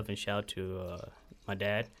love and shout to my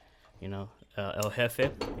dad, El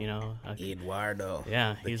Jefe. Eduardo.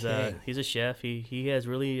 Yeah, the he's king. he's a chef. He has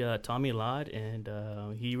really taught me a lot, and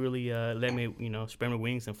he really let me spread my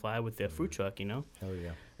wings and fly with the food truck. Hell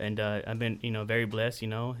yeah. And I've been very blessed,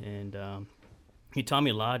 and he taught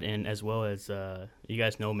me a lot, and as well as you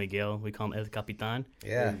guys know Miguel, we call him El Capitan.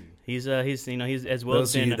 Yeah. He's as well Those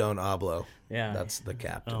as of been, you who don't hablo, yeah. that's the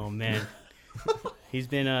captain. Oh man, he's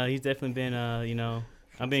definitely been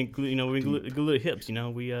I've been we're good little hips,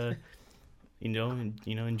 we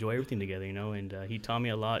enjoy everything together, and he taught me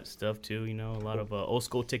a lot of stuff too, a lot of old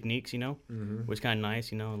school techniques, which kind of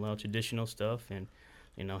nice, a lot of traditional stuff, and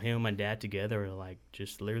him and my dad together are like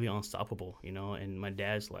just literally unstoppable, and my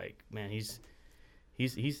dad's like, man, he's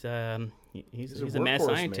a mad workhorse,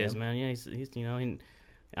 scientist, man. Yeah, he's and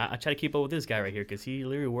I try to keep up with this guy right here because he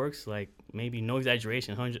literally works like maybe no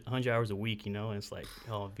exaggeration 100 hours a week, and it's like,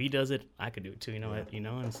 oh, if he does it, I could do it too,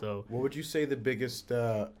 and so What would you say the biggest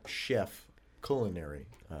chef culinary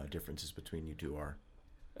differences between you two are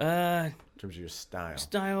in terms of your style?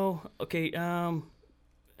 style. Okay,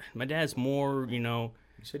 my dad's more, You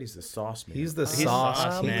said he's the sauce man. He's the he's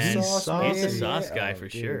sauce man. He's He's saucy. the sauce Yeah. guy Oh, for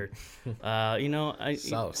dude. sure.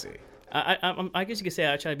 Saucy. I guess you could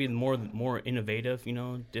say I try to be more innovative,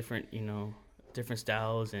 different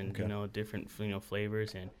styles and different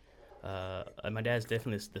flavors, and my dad's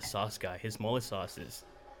definitely the sauce guy. His mole sauce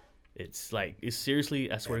it's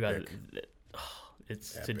seriously, I swear to God,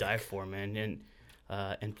 it's to die for, man.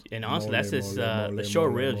 And honestly, that's his the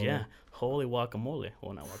short ribs, yeah. Holy guacamole.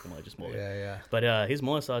 Well, not guacamole, just mole. Yeah. But his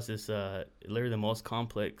mole sauce is literally the most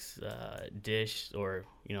complex dish or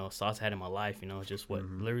sauce I had in my life. Just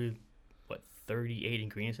literally 38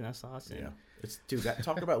 ingredients in that sauce. And Yeah. It's dude.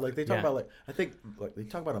 Talk about they talk Yeah. about they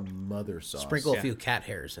talk about a mother sauce. Sprinkle a Yeah. few cat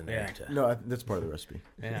hairs in there. Yeah. To, No, that's part of the recipe.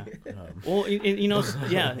 Yeah. Well,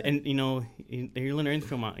 yeah, and you learn everything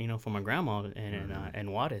from my grandma and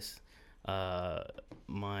Juarez.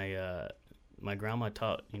 My grandma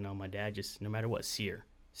taught my dad just no matter what sear,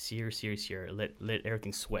 let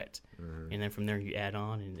everything sweat, and then from there you add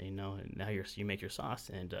on, and now you make your sauce,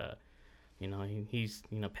 and he's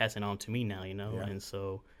passing on to me now, and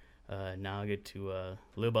so now I get to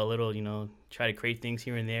little by little try to create things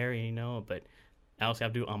here and there, but I also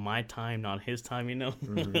have to do it on my time, not his time,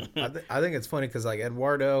 I think it's funny because like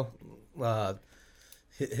Eduardo,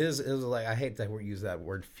 his is like, I hate to use that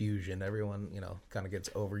word fusion. Everyone kind of gets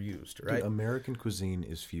overused, right? Dude, American cuisine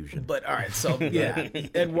is fusion. But all right, so yeah,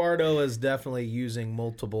 Eduardo is definitely using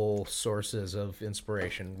multiple sources of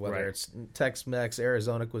inspiration, whether Right. it's Tex-Mex,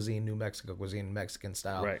 Arizona cuisine, New Mexico cuisine, Mexican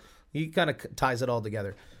style. Right. He kind of ties it all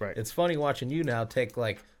together. Right. It's funny watching you now take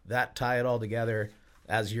like that, tie it all together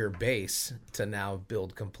as your base to now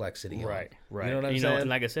build complexity. Right. You know what I'm saying? And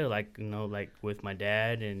like I said, like with my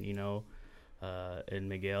dad and and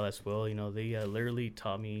Miguel as well, they literally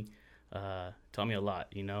taught me a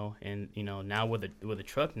lot, and now with the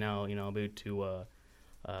truck now, I'll be able to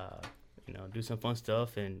do some fun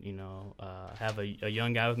stuff, and have a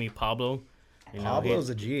young guy with me, Pablo. Pablo's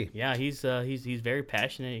a G. Yeah, he's very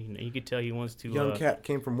passionate. You could tell he wants to. Young cat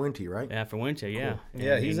came from Winty, right? Yeah, for winter, yeah.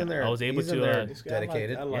 Yeah, And, he's in there. I was able He's in to. there. This guy,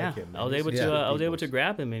 Dedicated. I like Yeah, him. man. I was He's able a to. good I was able peoples. to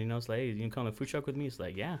grab him, and it's like, hey, you can come on the food truck with me. It's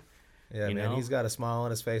like, yeah. Yeah, You man. know? He's got a smile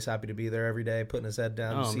on his face, happy to be there every day, putting his head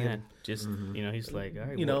down. Oh to see man, him, just he's like,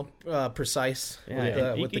 all right, precise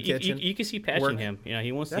yeah, with the kitchen. You can see passion Work. in him.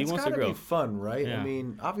 He wants That's to gotta grow. be fun, right? Yeah. I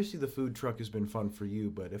mean, obviously the food truck has been fun for you,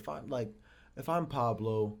 but if I'm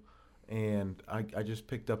Pablo and I just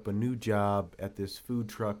picked up a new job at this food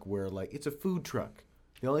truck where it's a food truck.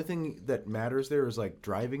 The only thing that matters there is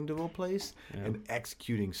driving to a place and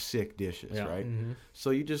executing sick dishes, Yeah. right?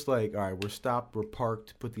 So you just all right, we're stopped, we're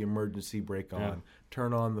parked, put the emergency brake on,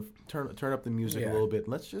 turn up the music a little bit, and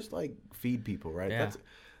let's just feed people, right? Yeah.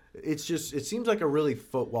 It seems like a really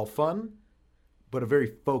fun, but a very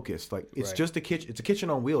focused. It's Right. just a kitchen. It's a kitchen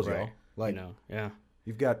on wheels, Right. y'all. Yeah.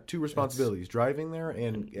 You've got two responsibilities: driving there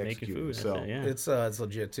and Making executing. food. So That's it, yeah. It's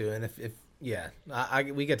legit too. And if Yeah,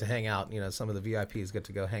 we get to hang out. Some of the VIPs get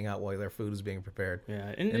to go hang out while their food is being prepared.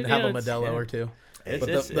 Yeah, and you have know, a Modelo or two. It's- But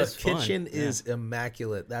it's the fun. kitchen Yeah. is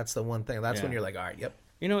immaculate. That's the one thing. That's when Yeah. you're like, all right, yep.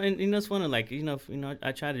 And it's fun. Like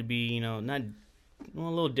I try to be not a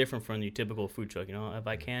little different from your typical food truck. If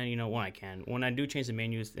I can, when I can. When I do change the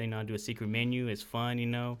menus, I do a secret menu. It's fun.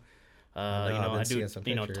 I've been I seeing do some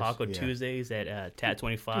Taco pictures. Yeah. Tuesdays at Tat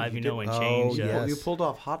 25. You And Oh, change. yes. You pulled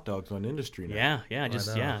off hot dogs on Industry now. Yeah,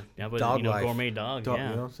 know. yeah, but Dog life. gourmet dogs. Dog- Yeah,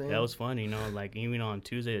 you know what I'm saying? that was fun. Like even on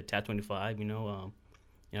Tuesday at Tat 25.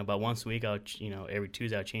 About once a week, every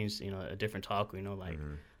Tuesday I'll change a different taco. Like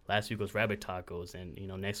last week was rabbit tacos, and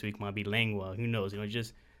next week might be lengua. Who knows?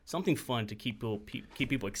 Just something fun to keep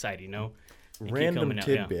people excited. And keep Random coming out,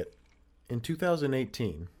 yeah. tidbit. In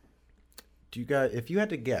 2018, if you had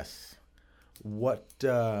to guess what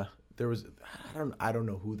there was, I don't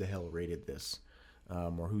know who the hell rated this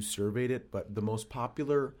or who surveyed it, but the most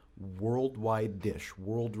popular worldwide dish,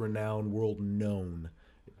 world-renowned, world-known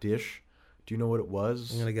dish. Do you know what it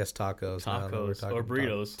was? I'm gonna guess tacos. now that we're Tacos talking or about-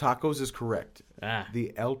 burritos. Tacos is correct.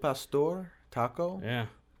 The El Pastor taco, yeah.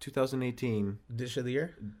 2018 Dish of the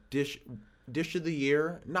year. dish of the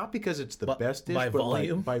year. Not because it's the But best dish, by but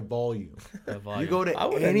volume? by volume. The You volume. go I to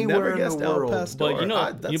would have anywhere never in guessed the El world. Pastor.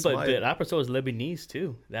 But That's my- the Apostol is Lebanese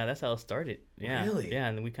too. That's how it started. Yeah, Really? Yeah,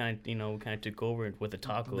 and we kind of took over with the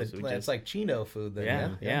tacos. It's like Chino food.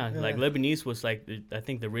 Then, Yeah. Like Lebanese was like I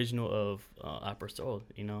think the original of Apostol.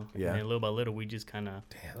 Yeah. And little by little we just kind of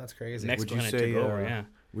Damn, that's crazy. Mexico Would you kind of say? took over. Yeah,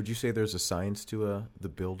 Would you say there's a science to the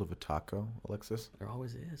build of a taco, Alexis? there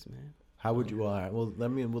always is, man. How would you? All right, well,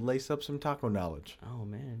 we'll lace up some taco knowledge. Oh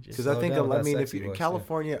man, just Because I Slow think, down with I that mean, if sexy you, voice,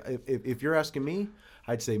 California, if you're asking me,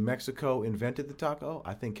 I'd say Mexico invented the taco.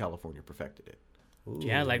 I think California perfected it.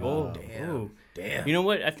 yeah, like Damn. Damn. You know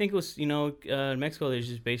what? I think it was Mexico. There's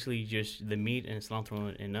just basically just the meat and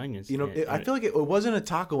cilantro and onions. I feel like it wasn't a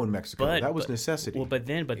taco in Mexico. That was necessity. Well, but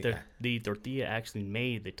Yeah. the tortilla actually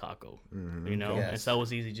made the taco. And Yes. so it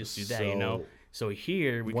was easy to just do that. So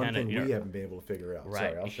here we one kind of thing we haven't been able to figure out.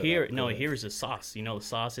 right Sorry, I'll shut here. up. Go No, ahead. here's the sauce. The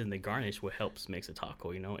sauce and the garnish what helps makes a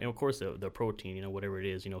taco. And of course the protein. Whatever it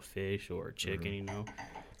is. Fish or chicken.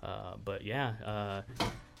 But yeah,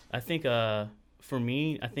 I think for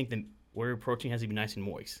me, I think where protein has to be nice and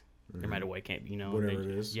moist, no matter what. It can't. Whatever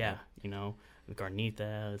it is. Yeah. The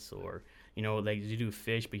carnitas or like you do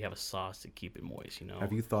fish, but you have a sauce to keep it moist.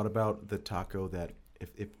 Have you thought about the taco that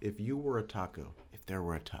if you were a taco, if there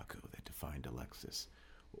were a taco that defined Alexis,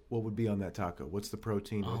 what would be on that taco? What's the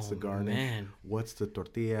protein? What's the garnish? Man. What's the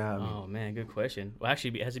tortilla? I mean, Oh man, good question. Well,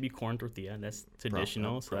 actually, it has to be corn tortilla. That's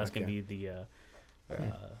traditional, so that's gonna be the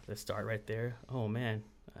start right there. Oh man,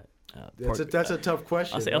 that's a tough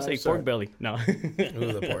question. I'll say pork belly. No,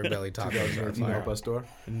 Ooh, the pork belly tacos are El fire. Pastor.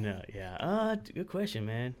 no, yeah. Good question,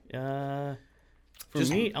 man. For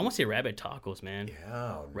Just- me, I want to say rabbit tacos, man.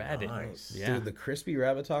 Yeah, Rabbit. nice. Yeah. Dude, the crispy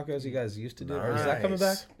rabbit tacos you guys used to do, or is that coming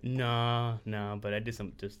back? Nice. No, but I did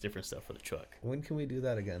some just different stuff for the truck. When can we do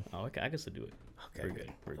that again? Oh, okay, I can still do it. Okay, We're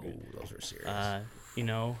good. We're good. Oh, those are serious.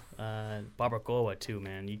 Barbacoa too,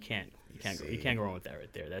 man. You can't go wrong with that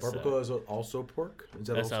right there. That's Barbacoa is also pork. Is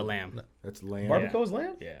that that's also lamb. That's lamb. Barbacoa is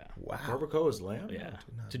lamb? Yeah, Wow. Barbacoa is lamb. yeah.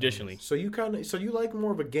 Traditionally, So you like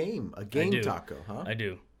more of a game do. taco, huh? I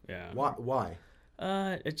do. Yeah. Why?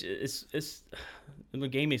 It's the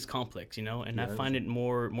game is complex, and I find it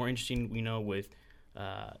more interesting, with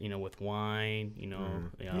with wine,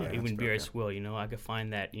 Yeah, even that's beer fair, as well. I could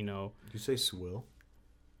find that, You say swill?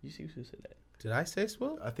 You see who said that? Did I say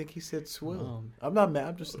swill? I think he said swill. Um, I'm not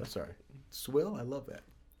mad. I'm sorry. Swill? I love that.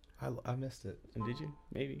 I missed it. Did you?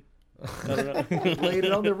 Maybe. I don't know. Laid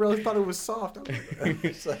it on there. Really thought it was soft.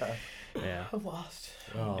 Yeah. I'm lost.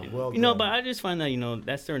 Oh, well But I just find that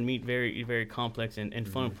that's certain meat very very complex and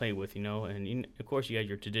fun to play with, and of course you got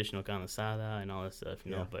your traditional kind of asada and all that stuff,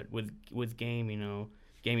 Yeah. but with game,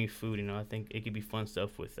 gamey food, I think it could be fun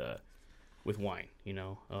stuff with wine,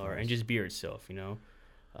 and just beer itself, yeah.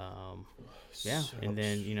 And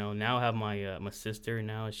then now I have my sister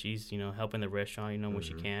now. She's helping the restaurant when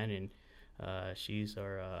she can, and she's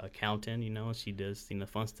our accountant. She does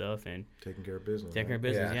fun stuff and taking care of business. taking her right?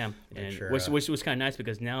 business. Yeah. Yeah, and sure, which was kind of nice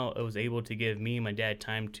because now I was able to give me and my dad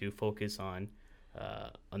time to focus on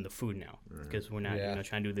the food now because we're not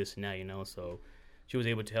trying to do this now. So she was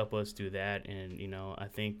able to help us do that, and I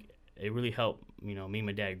think it really helped me and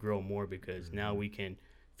my dad grow more because now we can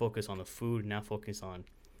focus on the food, not focus on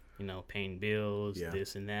paying bills,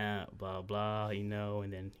 this and that, blah blah, and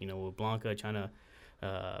then with Blanca trying to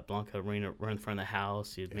run in front of the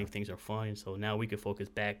house to make things are fun. So now we can focus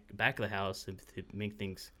back of the house to make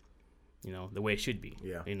things the way it should be.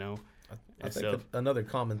 Yeah. I think another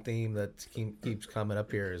common theme that keeps coming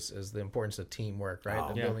up here is the importance of teamwork, right?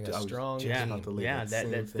 Oh, Building a strong team.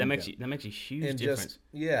 that makes a huge And difference.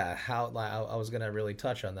 how I was going to really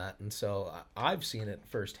touch on that. And so I've seen it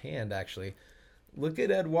firsthand, actually. Look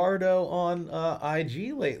at Eduardo on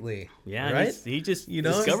IG lately. Yeah, right? he just he's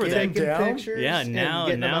discovered taking that. pictures. Yeah, and now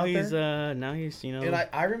getting them out he's there. And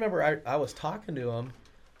I remember I was talking to him,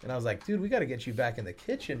 and I was like, dude, we got to get you back in the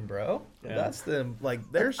kitchen, bro. Yeah.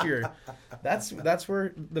 There's your, that's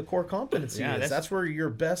where the core competency is. That's where your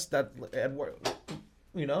best. Eduardo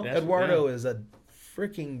is a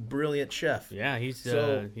freaking brilliant chef. Yeah, he's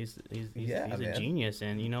a genius,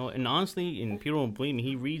 and and honestly, and people don't believe me,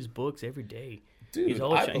 he reads books every day. Dude, he's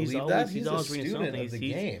always, I believe that. He's a student of the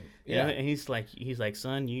game. Yeah, and he's like,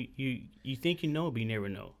 son, you think you know, but you never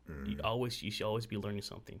know. You should always be learning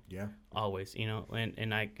something. Yeah, always,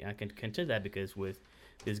 and I can contest that because with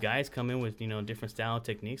these guys come in with different style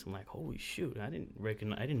techniques. I'm like, holy shoot, I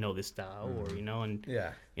didn't know this style, or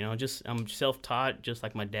just I'm self-taught, just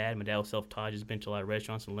like my dad. My dad was self-taught, just been to a lot of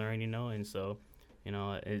restaurants and learned, and so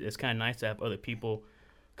it's kind of nice to have other people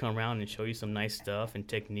come around and show you some nice stuff and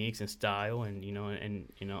techniques and style, and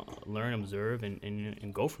learn, observe,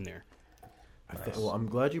 and go from there. Well, I'm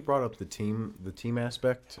glad you brought up the team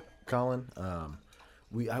aspect, Colin.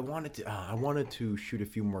 I wanted to shoot a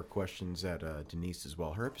few more questions at Denise as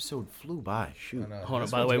well. Her episode flew by. Shoot. Hold on,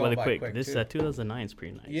 by the way, really quick. This 2009 is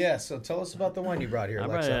pretty nice. Yeah, so tell us about the wine you brought here. I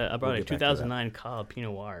brought a 2009 Cobb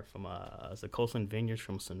Pinot Noir from the Coastland Vineyards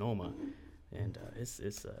from Sonoma, and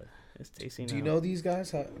it's tasting. Do you know these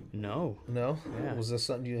guys? No. Yeah. Was this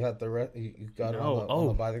something you had you got on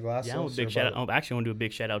the By the Glass? Yeah, big shout out. I actually want to do a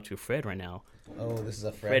big shout out to Fred right now. Oh, this is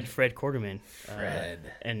a Fred. Fred Quarterman. Fred.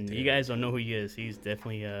 And dude, you guys don't know who he is. He's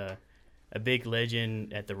definitely a big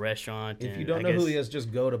legend at the restaurant. If you don't know who he is,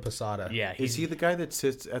 just go to Posada. Yeah. Is he the guy that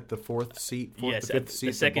sits at the fifth seat at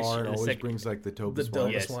the bar and always brings like the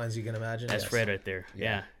dopest wines you can imagine? That's Fred right there.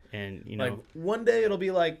 Yeah. And like one day it'll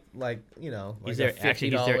be like he's there. Actually,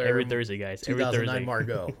 he's there every Thursday, guys. Every 2009 Thursday.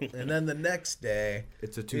 Margot, and then the next day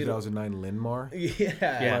it's a 2009 Linmar.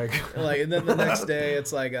 Yeah. And then the next day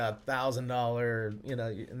it's like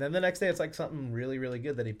 $1,000. And then the next day it's like something really really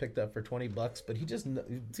good that he picked up for $20. But he just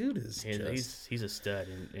he's a stud.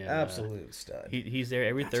 And, absolute stud. He's there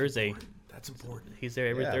every Thursday. That's important. He's there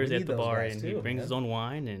every Thursday at the bar, and he brings his own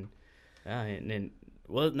wine and.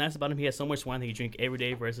 Well, nice about him, he has so much wine that he drink every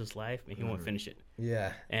day for the rest of his life, and he won't finish it.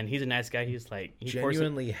 Yeah. And he's a nice guy. He's like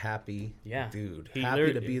genuinely happy. Yeah, dude.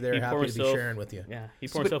 Happy to be there. Happy to be sharing with you. Yeah. He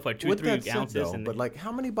poured himself like 2-3 ounces. But like,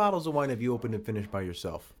 how many bottles of wine have you opened and finished by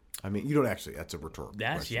yourself? I mean, you don't actually. That's a rhetorical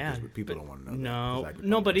question. People don't want to know.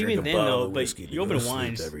 No, but even then, though, but you open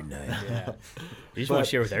wines every night. Yeah, you just want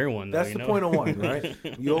to share with everyone. Though, that's the point of wine, right?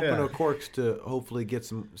 You open a corks to hopefully get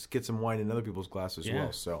some wine in other people's glass as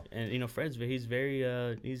well. So, and Fred's he's very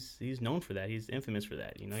he's known for that. He's infamous for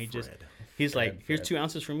that. He's like, here's 2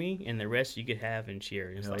 ounces for me, and the rest you could have and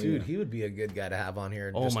share. Dude, he would be a good guy to have on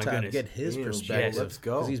here. Oh my goodness, get his perspective. Let's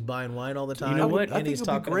go. Because he's buying wine all the time. You know what? I think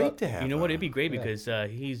it'd be great to have. You know what? It'd be great because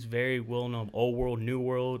he's very well known, old world, new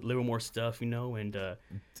world, Livermore stuff, and I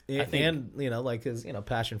think, like his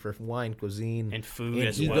passion for wine, cuisine, and food. And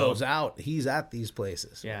as he well. goes out. He's at these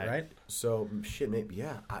places. Yeah. Right. So maybe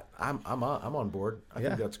I'm on board. I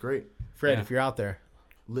think that's great. Fred, if you're out there,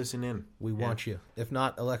 listen in. We want you. If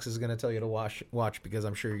not, Alexa's going to tell you to watch because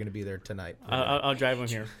I'm sure you're going to be there tonight. I'll drive him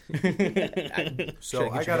here.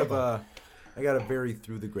 So I got a very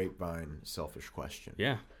through the grapevine selfish question.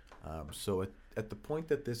 Yeah. So at the point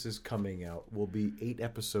that this is coming out, we'll be 8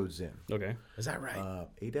 episodes in. Okay. Is that right?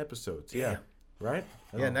 8 episodes. Yeah. Right?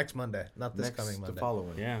 Yeah, next Monday. Not this coming Monday. The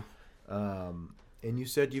following. Yeah. And you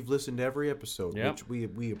said you've listened to every episode, which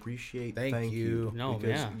we appreciate. Thank you. No,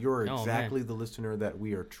 because you're exactly the listener that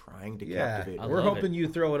we are trying to captivate. We're hoping you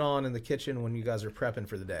throw it on in the kitchen when you guys are prepping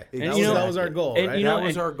for the day. And that was our goal, right? That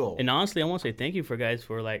was our goal. And honestly, I want to say thank you for guys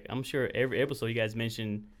for I'm sure every episode you guys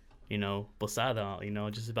mentioned, Posada,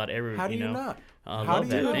 just about every. How do you not? I love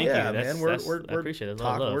that. Thank you. I appreciate it.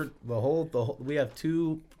 The whole. We have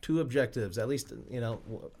two objectives, at least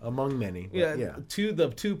among many.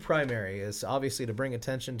 The two primary is obviously to bring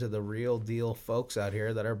attention to the real deal folks out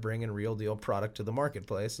here that are bringing real deal product to the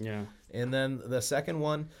marketplace. Yeah. And then the second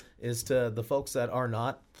one is to the folks that are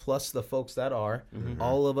not, plus the folks that are. Mm-hmm.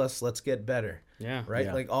 All of us, let's get better. Yeah. Right.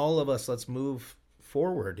 Yeah. Like all of us, let's move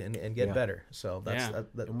forward and get better. So that's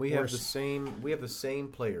and we have the same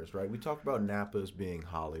players, right? We talk about Napa as being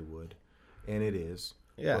Hollywood, and it is.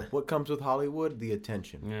 Yeah. But what comes with Hollywood? The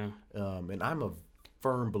attention. Yeah. And I'm a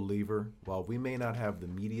firm believer, while we may not have the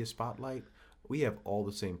media spotlight, we have all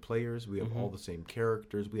the same players, we have all the same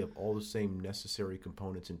characters, we have all the same necessary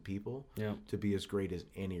components and people to be as great as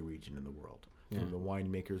any region in the world. From the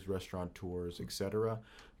winemakers, restaurateurs, etc.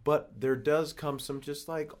 But there does come some just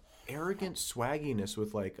like arrogant swagginess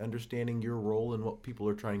with like understanding your role and what people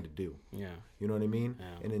are trying to do. Yeah. You know what I mean? Yeah.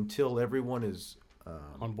 And until everyone is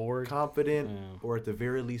on board, confident, or at the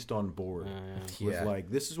very least on board with like,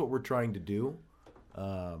 this is what we're trying to do.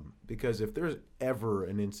 Because if there's ever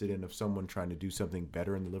an incident of someone trying to do something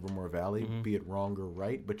better in the Livermore Valley, be it wrong or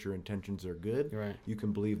right, but your intentions are good, you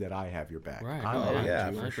can believe that I have your back. Right.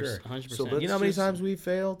 For sure. 100%. So you know how many times we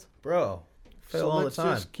failed? Bro, fail all the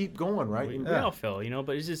time. Just keep going, right? We all fail,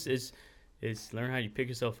 but it's just it's learn how you pick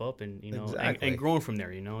yourself up and, and growing from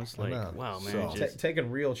there, It's like, wow, man. So, taking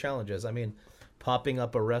real challenges. I mean, popping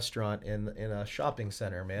up a restaurant in a shopping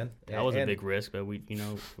center, man. That was a big risk, but we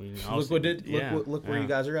look where you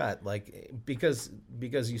guys are at. Like because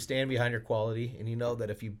you stand behind your quality, and you know that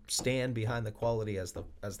if you stand behind the quality as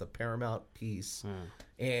the paramount piece,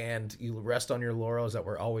 and you rest on your laurels that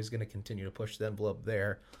we're always going to continue to push the envelope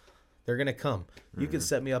there, they're going to come. You can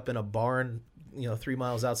set me up in a barn, 3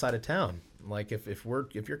 miles outside of town. Like if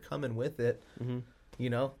you're coming with it.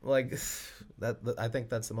 Like that. I think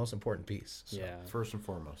that's the most important piece. So. Yeah, first and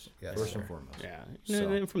foremost. Yes, first and foremost. Yeah, so.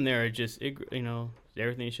 And then from there,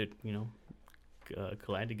 everything should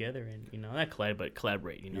collide together and not collide but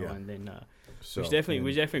collaborate. And then we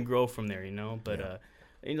definitely grow from there. But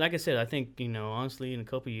and like I said, I think honestly, in a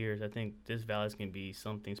couple of years, I think this valley is gonna be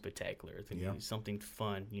something spectacular. It's gonna be something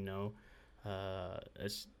fun.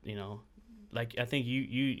 It's like I think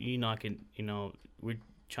you can we're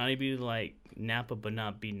trying to be like Napa, but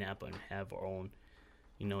not be Napa and have our own,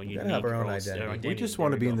 unique, have our own identity. We just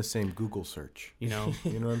want to be in the same Google search. You know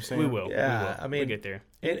what I'm saying? We will. Yeah, I mean, we'll get there.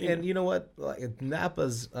 And you know what? Like,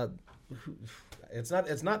 Napa's. It's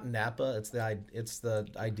not Napa. It's the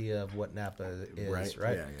idea of what Napa is,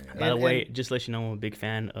 right? Yeah. By the way, just to let you know, I'm a big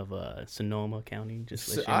fan of Sonoma County.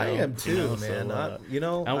 I am too, man.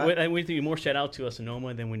 I went to more shout out to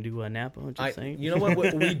Sonoma than we do Napa. Just saying. You know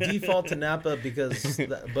what? We default to Napa because,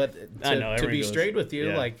 to be straight with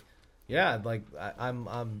you, I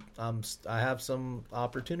have some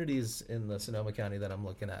opportunities in the Sonoma County that I'm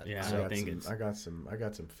looking at. Yeah, so I got some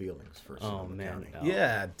feelings for Sonoma County.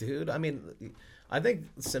 Yeah, dude. I mean, I think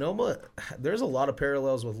Sonoma. There's a lot of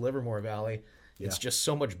parallels with Livermore Valley. Yeah. It's just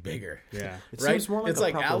so much bigger. Yeah, it seems more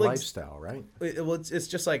like a proper lifestyle, right? It's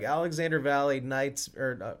just like Alexander Valley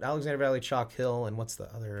Alexander Valley Chalk Hill, and what's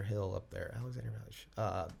the other hill up there? Alexander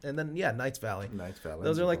Valley, and then Knights Valley. Knights Valley.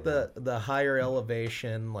 Those are like the higher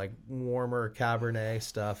elevation, like warmer Cabernet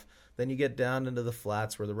stuff. Then you get down into the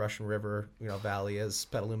flats where the Russian River, Valley is,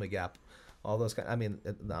 Petaluma Gap. All those kind. I mean,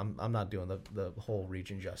 I'm not doing the whole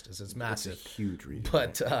region justice. It's massive, it's a huge region.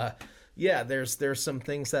 But there's some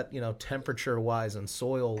things that temperature wise and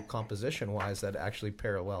soil composition wise that actually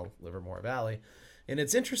parallel Livermore Valley, and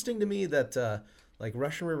it's interesting to me that like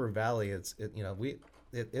Russian River Valley,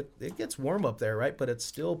 it gets warm up there, right? But it's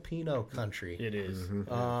still Pinot country. It is.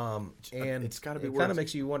 Mm-hmm. And it's got to be. It kind of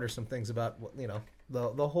makes you wonder some things about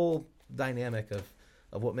the whole dynamic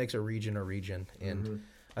of what makes a region, and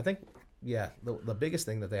I think. Yeah, the biggest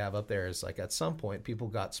thing that they have up there is like at some point people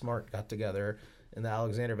got together, and the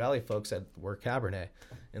Alexander Valley folks said we're Cabernet,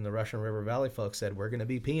 and the Russian River Valley folks said we're going to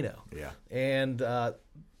be Pinot. Yeah, and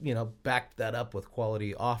backed that up with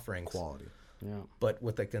quality offerings. Yeah, but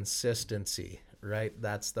with the consistency, right?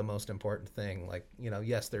 That's the most important thing. Like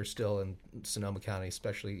yes, there's still in Sonoma County,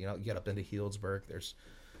 especially you get up into Healdsburg. There's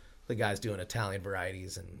the guys doing Italian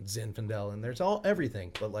varieties and Zinfandel, and there's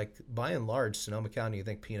everything. But like by and large, Sonoma County, you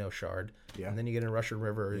think Pinot Chard, and then you get in Russian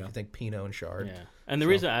River, you think Pinot and Chard. Yeah, and the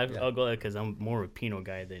reason I'll go there because I'm more of a Pinot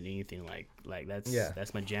guy than anything. Like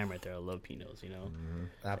that's my jam right there. I love Pinots,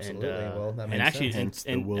 Absolutely. Well, that makes sense.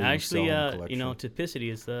 And actually,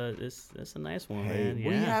 Typicity is that's a nice one, man. Yeah.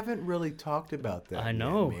 We haven't really talked about that. I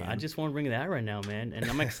know. Yet, I just want to bring that right now, man. And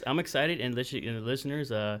I'm excited. And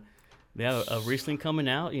listeners, they have a Riesling coming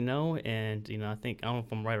out, and I think I don't know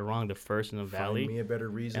if I'm right or wrong. The first in the valley. Find me a better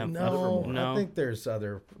Riesling. No, I think there's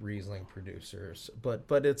other Riesling producers, but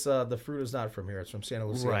it's the fruit is not from here. It's from Santa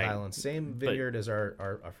Lucia Highlands. Same vineyard as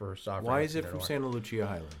our first offering. Why is it from Santa Lucia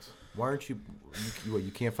Highlands? Why aren't you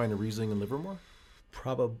can't find a Riesling in Livermore?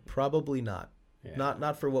 Probably not. Yeah.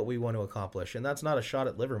 Not for what we want to accomplish, and that's not a shot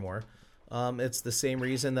at Livermore. It's the same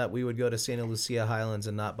reason that we would go to Santa Lucia Highlands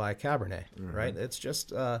and not buy Cabernet, right? It's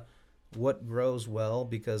just what grows well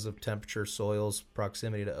because of temperature, soils,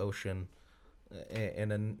 proximity to ocean,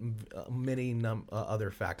 and many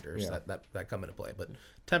other factors that come into play. But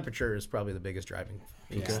temperature is probably the biggest driving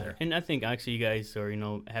piece there. And I think actually you guys are,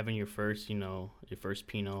 having your first Pinot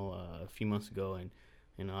a few months ago,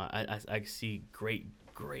 and I see great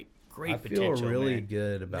I potential. feel really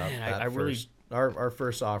good about that. I really. Our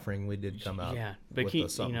first offering, we did come out but with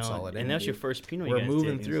something solid. And that's your first Pinot. We're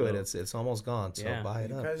moving through it. It's almost gone, so buy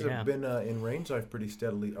it up. You guys have been in Range Life pretty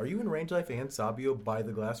steadily. Are you in Range Life and Sabio by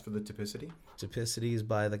the glass for the Typicity? Typicity is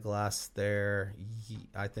by the glass there.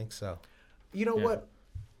 I think so. You know what?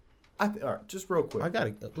 All right, just real quick. I got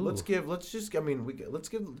it. Let's give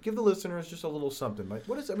the listeners just a little something. Like,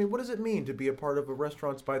 what does it mean to be a part of a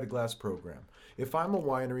Restaurants by the Glass program? If I'm a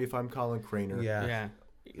winery, if I'm Colin Craner,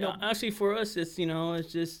 Actually, for us, it's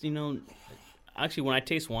it's just actually when I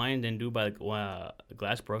taste wine and do by the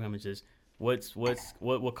glass program, it's just what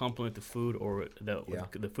will complement the food, or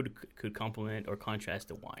the food could complement or contrast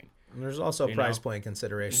the wine. And there's also price point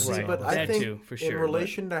considerations. Right. But I think too, for sure, in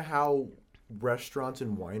relation to how restaurants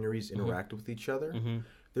and wineries interact with each other,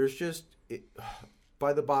 there's just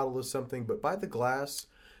by the bottle is something, but by the glass,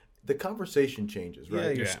 the conversation changes,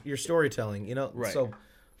 right? Yeah, your storytelling, Right. So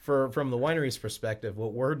from the winery's perspective,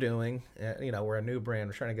 what we're doing, we're a new brand.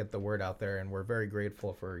 We're trying to get the word out there, and we're very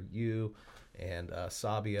grateful for you and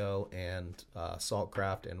Sabio and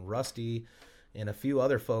Saltcraft and Rusty and a few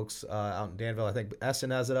other folks out in Danville. I think Essen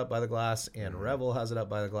has it up by the glass, and Revel has it up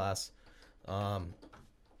by the glass.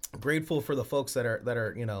 Grateful for the folks that are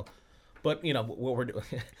but what we're doing,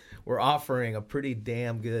 we're offering a pretty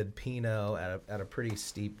damn good Pinot at a pretty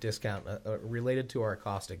steep discount related to our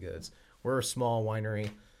cost of goods. We're a small winery.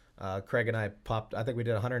 Craig and I popped, I think we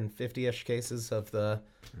did 150-ish cases of the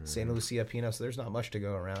Santa Lucia Pinot, so there's not much to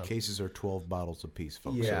go around. Cases are 12 bottles a piece,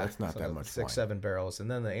 folks, so that's not that much 6-7 barrels.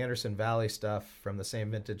 And then the Anderson Valley stuff from the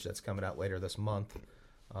same vintage that's coming out later this month.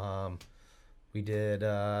 We did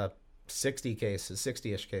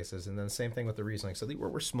 60-ish cases, and then the same thing with the Riesling. So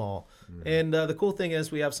we're small. And the cool thing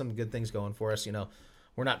is we have some good things going for us,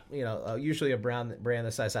 We're not, usually a brand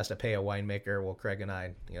this size has to pay a winemaker. Well, Craig and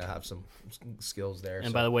I, have some skills there.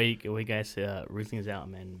 And by the way, guys, Riesling is out,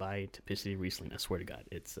 man. Buy Typicity Riesling. I swear to God,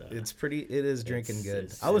 it is drinking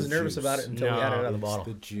good. I was nervous about it until we had it out of the bottle.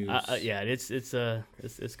 The juice.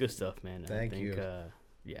 It's good stuff, man. Thank you.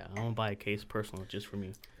 I'm gonna buy a case personal just from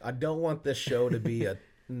you. I don't want this show to be a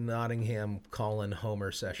Nottingham Colin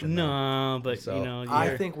Homer session. No, but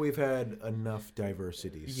I think we've had enough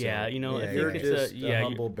diversity. So. I think you're it's just a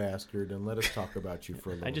humble bastard, and let us talk about you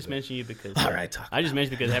for a little bit. I just mentioned you because all right, I just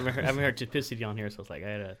mentioned because I haven't heard Typicity on here, so it's like I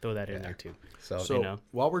had to throw that in there too. So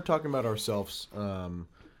while we're talking about ourselves, I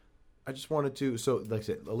just wanted to. So like I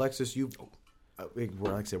said, Alexis, we're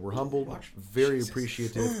humbled, very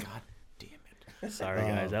appreciative. God. Sorry,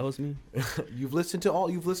 guys, that was me. You've listened to all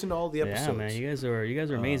the episodes. Yeah, man, you guys are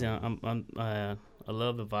amazing. I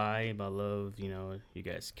love the vibe. I love you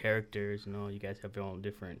guys' characters. You guys have your own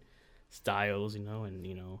different styles. And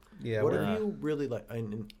Yeah. What have you really like?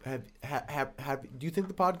 And have do you think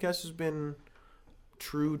the podcast has been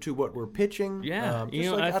true to what we're pitching? Yeah,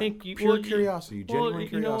 I think genuine curiosity.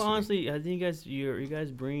 Honestly, I think you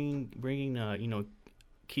guys bringing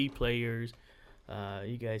key players.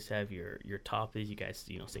 You guys have your topics. You guys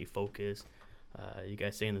stay focused. You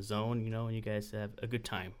guys stay in the zone. And you guys have a good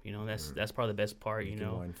time. That's probably the best part.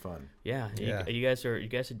 Wine fun. Yeah. You guys you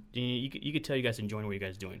could tell you guys enjoying what you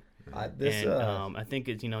guys are doing. I think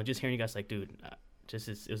it's just hearing you guys like, dude,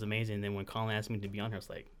 it was amazing. And then when Colin asked me to be on here, I was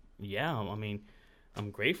like, yeah. I mean,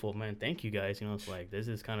 I'm grateful, man. Thank you guys. It's like this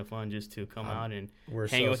is kind of fun just to come out and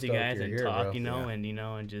hang out with you guys and talk.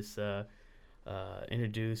 And just.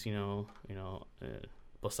 Introduce,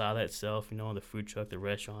 Posada itself, the food truck, the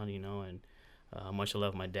restaurant, and much I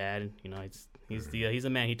love my dad. He's a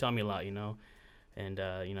man. He taught me a lot, and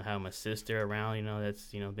having my sister around,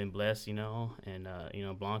 that's been blessed, and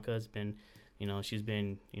Blanca's been, she's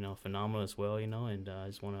been phenomenal as well, and I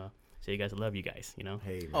just want to say you guys, I love you guys,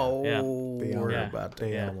 Hey, man. We're about to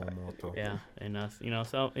yeah, and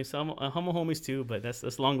so I'm humble homies too, but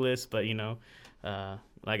that's long list, but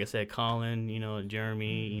like I said, Colin,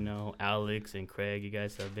 Jeremy, Alex and Craig, you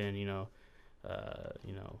guys have been, you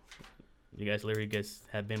guys literally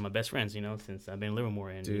have been my best friends, since I've been in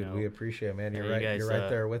Livermore. And dude, we appreciate it, man. You're right. You're right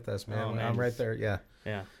there with us, man. Oh, man. I'm right there. Yeah.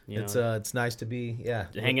 Yeah. It's nice to be. Yeah.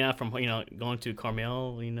 Hanging out from going to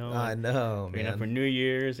Carmel, I know, man. For New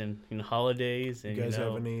Year's and holidays. And you guys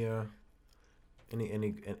have any?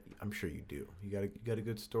 I'm sure you do. You got a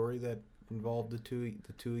good story that involved the two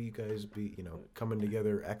of you guys coming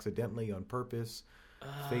together accidentally on purpose.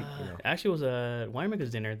 Fate, Actually, it was a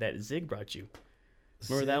winemakers dinner that Zig brought you.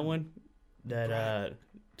 Remember that one? That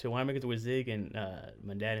to winemakers with Zig, and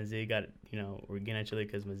my dad and Zig got, were getting at each other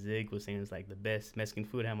because my Zig was saying it's like the best Mexican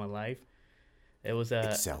food I had in my life. It was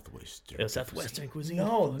it's Southwestern. It was Southwestern cuisine.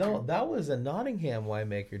 No, that was a Nottingham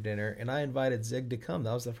winemaker dinner, and I invited Zig to come.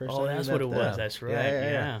 That was the first time. Oh, that's what it was. That's right.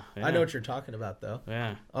 Yeah. I know what you're talking about, though.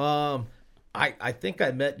 Yeah. I think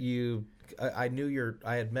I met you. I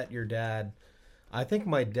had met your dad. I think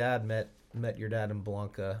my dad met your dad in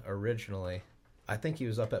Blanca originally. I think he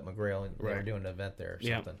was up at McGrail and they were doing an event there or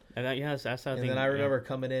something. And that's how. And then I remember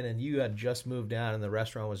coming in, and you had just moved down, and the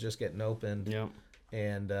restaurant was just getting opened. Yeah.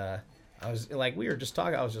 And I was like, we were just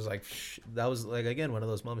talking. I was just like, that was like, again, one of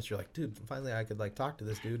those moments you're like, dude, finally I could like talk to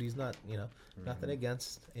this dude. He's not, nothing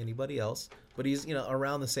against anybody else, but he's,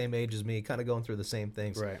 around the same age as me, kind of going through the same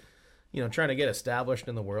things. Right. Trying to get established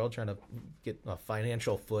in the world, trying to get a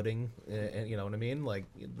financial footing, and you know what I mean? Like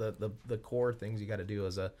the core things you got to do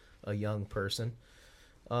as a young person.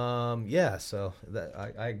 So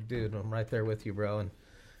that dude, I'm right there with you, bro. And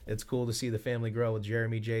it's cool to see the family grow with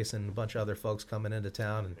Jeremy, Jason, and a bunch of other folks coming into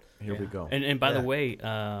town. And here we go. And by the way,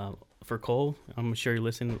 for Cole, I'm sure you're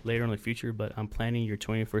listening later in the future, but I'm planning your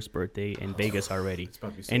 21st birthday in Vegas already.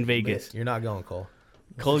 In Vegas. You're not going, Cole.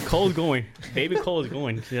 Cole's going. Baby Cole is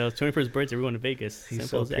going. 21st birthday, we're going to Vegas. He's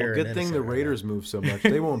Simple so as that. pure. Good thing the Raiders moved so much.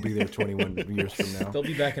 They won't be there 21 years from now. They'll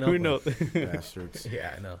be back in Who Oakland. knows? Bastards.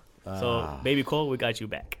 Yeah, I know. So, Baby Cole, we got you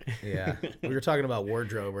back. Yeah. We were talking about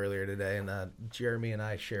wardrobe earlier today, and Jeremy and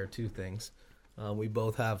I share two things. We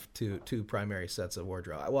both have two primary sets of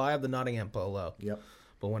wardrobe. Well, I have the Nottingham polo. Yep.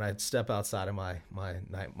 But when I step outside of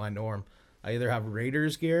my norm, I either have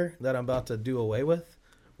Raiders gear that I'm about to do away with,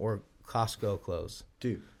 or Costco clothes.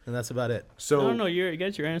 Dude. And that's about it. So No, you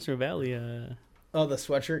got your Anderson Valley. Oh, the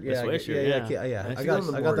sweatshirt? Yeah, sweatshirt, yeah. I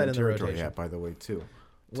got that in the rotation. Territory hat, by the way, too.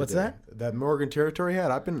 What's today. that? That Morgan Territory hat.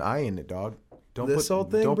 I've been eyeing it, dog. Don't whole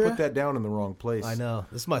thing, Don't bruh? put that down in the wrong place. I know.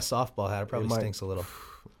 This is my softball hat. It probably stinks a little.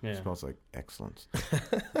 Yeah. It smells like excellence.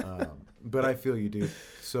 But I feel you, dude.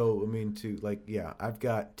 So, I mean, I've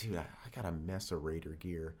got, I got a mess of Raider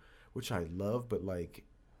gear, which I love, but like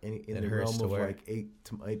in the realm of like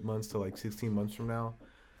 8 months to like 16 months from now,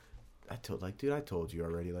 I told you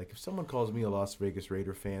already. Like, if someone calls me a Las Vegas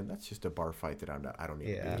Raider fan, that's just a bar fight that I don't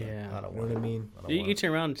need to be. Yeah. I don't You know what I mean? You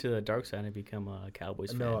turn around to the dark side and become a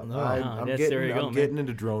Cowboys fan. I'm getting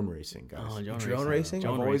into drone racing, guys. Oh, drone racing?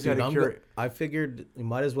 I've always got to I figured you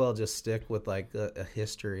might as well just stick with like a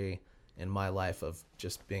history in my life of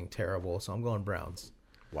just being terrible. So I'm going Browns.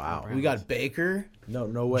 Wow. We got Baker, No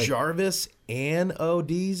way. Jarvis, and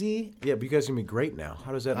Odeezy. Yeah, but you guys are going to be great now.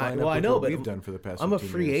 How does that line up I with know, what but we've done for the past I'm a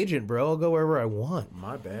 15 free years? agent, bro. I'll go wherever I want.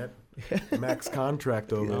 My bad. Max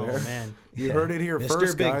contract over there. Oh, man. You heard it here Mr.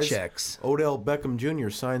 first, Big guys. Checks. Odell Beckham Jr.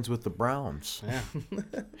 signs with the Browns. Yeah.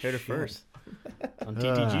 Heard it first. On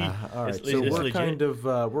TTG. All right, It's so we're legit. kind of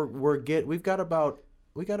we've got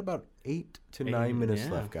about 8 to 9 minutes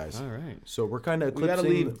left, guys. All right. So we're kind of We got to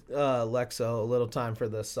eclipsing. leave Lexo a little time for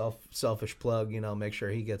the selfish plug, make sure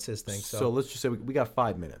he gets his thing. So let's just say we got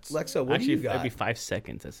 5 minutes. Lexo, what Actually, do you got? it'd be 5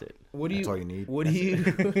 seconds. That's it. That's all you need. What do you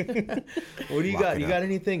What do you Lock got? it You up. got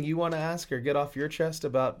anything you want to ask or get off your chest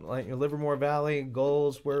about like your Livermore Valley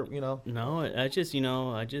goals? Where No, I just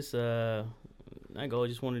my goal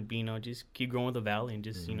just wanted to be, just keep growing with the valley and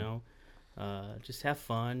just, just have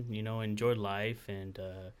fun, enjoy life and,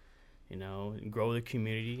 grow the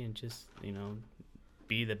community and just,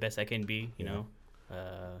 be the best I can be, you know,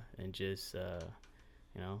 and just,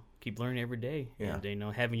 keep learning every day. Yeah. And,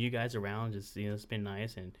 having you guys around, just, it's been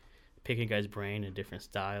nice and picking you guys' brain and different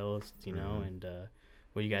styles, and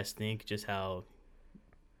what you guys think, just how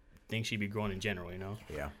things should be growing in general,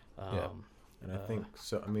 Yeah. Yeah. And I think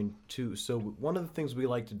so. I mean, so one of the things we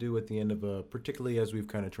like to do at the end of particularly as we've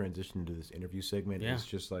kind of transitioned into this interview segment, is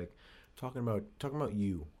just like talking about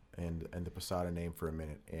you and the Posada name for a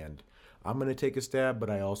minute. And I'm going to take a stab,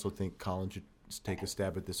 but I also think Colin should take a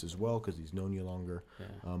stab at this as well because he's known you longer.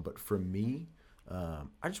 Yeah. But for me,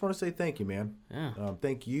 I just want to say thank you, man. Yeah.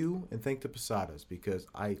 Thank you and thank the Posadas because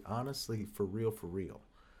I honestly, for real,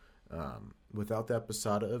 without that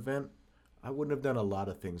Posada event, I wouldn't have done a lot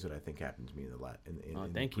of things that I think happened to me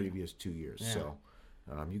in the previous 2 years. Yeah. So,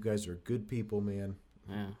 you guys are good people, man.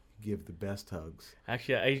 Yeah. You give the best hugs.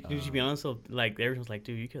 Actually, to be honest, so, like everyone's like,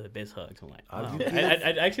 "Dude, you give the best hugs." I'm like, wow. You give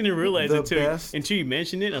I actually didn't realize the it best until you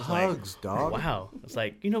mentioned it. I was hugs, like, dog. wow. It's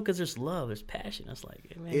like because there's love, there's passion. I was like,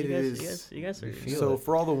 hey, man, It you is. guys are. So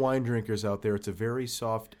for all the wine drinkers out there, it's a very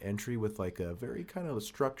soft entry with like a very kind of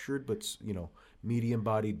structured but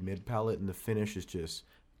medium-bodied mid palate, and the finish is just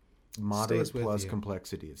moderate Stays with plus you.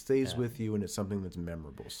 complexity. It stays with you, and it's something that's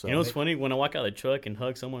memorable. So You know what's funny? When I walk out of the truck and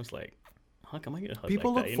hug someone, it's like, oh hug? I might get a hug.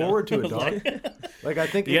 People like look that, forward to it, Like, dog. Like I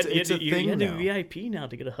think it's a thing you now. do VIP now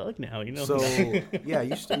to get a hug now. You know. So yeah,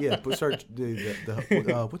 you should, but start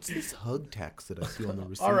the what's this hug text that I see on the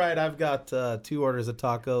receipt? All right, I've got 2 orders of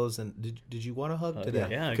tacos, and did you want a hug today?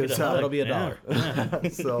 Yeah, Because, get a hug. that'll be Yeah, $1. yeah.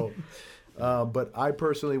 So, but I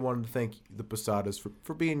personally wanted to thank the Posadas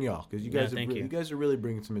for being y'all, because you Yeah, guys thank you you. guys are really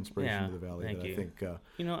bringing some inspiration Yeah, to the valley. thank That you. I think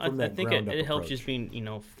You know, from I that think ground it up helps approach. just being, you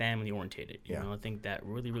know, family orientated. You Yeah. know, I think that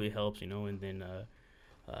really helps. You know, and then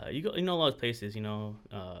you go, you know, a lot of places. You know,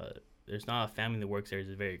 there's not a family that works there. It's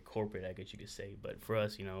very corporate, I guess you could say. But for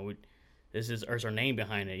us, you know, this is there's our name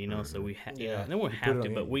behind it. You know, so we you know, no one put have it to,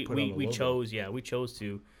 on- but you put it on the we logo. chose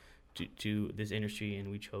to this industry, and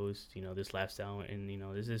we chose, you know, this lifestyle, and you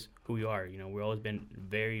know, this is who we are. You know, we've always been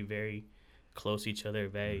very close to each other,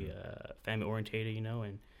 very family orientated. You know,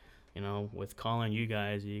 and you know, with calling you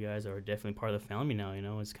guys are definitely part of the family now. You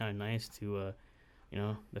know, it's kind of nice to, you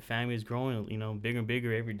know, the family is growing, you know, bigger and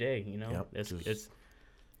bigger every day. You know, Yep,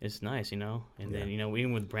 it's nice, you know. And Yeah. then, you know,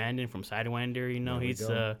 even with Brandon from Sidewinder, you know, There we he's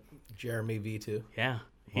go. Jeremy V2. yeah.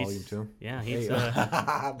 Volume 2. Yeah, Hey, he's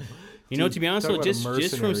you know, to be honest, talk though, about a just from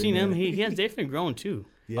mercenary, seeing him, man. he has definitely grown too.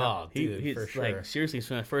 Yeah. Oh, dude, he's for sure. like seriously.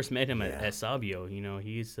 When I first met him Yeah. at Sabio, you know,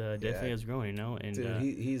 he's definitely has grown. You know, and Dude,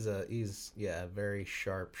 he's a very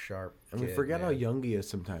sharp. And we kid, forget how man. young he is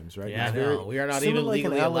sometimes, right? Yeah, He's I very- know. We are not similar even like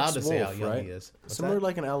an legally allowed Alex to say how Wolff, young right? he is. What's Similar that?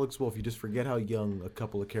 like an Alex Wolff, you just forget how young a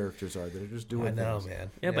couple of characters are. They're just doing I know, things.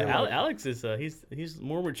 man. yeah, but Yeah. Alex is he's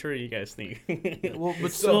more mature than you guys think. Well,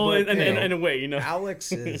 but So, but, in a way, you know,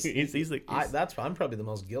 Alex is. he's like I'm probably the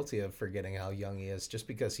most guilty of forgetting how young he is, just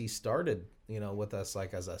because he started, you know, with us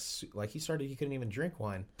like he couldn't even drink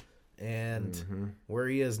wine, and where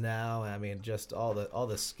he is now, I mean, just all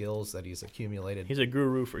the skills that he's accumulated. he's a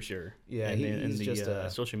guru for sure. Yeah, and, he's the just a-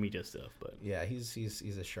 social media stuff, but. Yeah, he's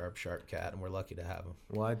a sharp cat, and we're lucky to have him.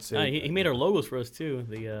 Well, I'd say He made our logos for us too.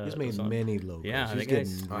 he's made many logos. Yeah, he's the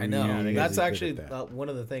guy's- getting I know. really, really That's good at actually that. one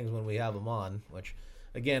of the things when we have him on, which,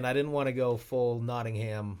 again, I didn't want to go full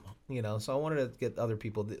Nottingham, you know, so I wanted to get other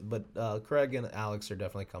people. But Craig and Alex are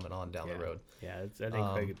definitely coming on down the road. Yeah, I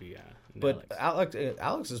think Craig would be. But Alex.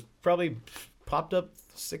 Alex has probably popped up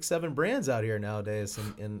 6-7 brands out here nowadays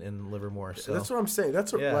in Livermore. So That's what I'm saying.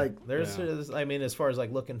 That's what, yeah, like, there's I mean, as far as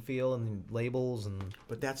like look and feel and labels and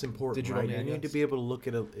but that's important, Digital right? You media. need to be able to look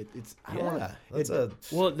at it's. I don't yeah, want that's a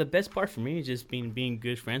Well, the best part for me is just being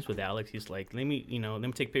good friends with Alex. He's like, let me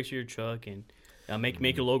take a picture of your truck and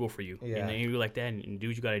make a logo for you. Yeah. And then you like that and do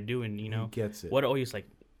what you got to do, and you know gets it. what always like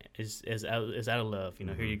is out of love. You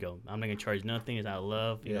know, here you go. I'm not gonna charge nothing. It's out of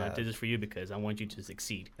love. You know, I Yeah. did this for you because I want you to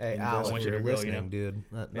succeed. Hey, And Alex, I want you you're to grow, you listening, know? dude.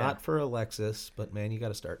 Not Yeah. for Alexis, but man, you got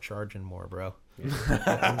to start charging more, bro.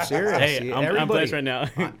 I'm serious. Hey, I'm Everybody- blessed right now.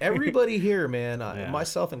 Everybody here, man, Yeah.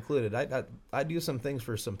 myself included. I do some things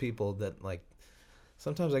for some people that like.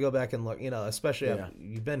 Sometimes I go back and look, you know, especially Yeah.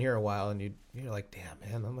 you've been here a while, and you're like, damn,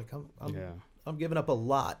 man, I'm like, Yeah. I'm giving up a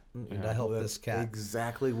lot to help Well, this that's cat.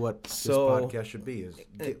 exactly what So- this podcast should be. Is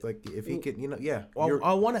like if he could, you know, yeah. Well, you're-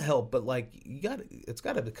 I want to help, but like it's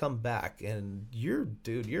got to come back. And you're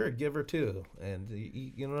a giver too, and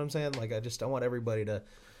you know what I'm saying. Like I want everybody to.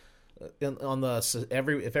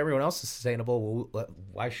 If everyone else is sustainable, well,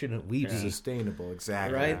 why shouldn't we be? sustainable,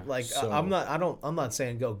 exactly. Right? Like So- I'm not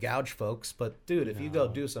saying go gouge folks, but dude, if you go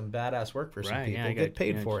do some badass work for some Right? people, Yeah, get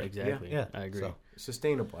paid for it. Exactly. Yeah. I agree. So,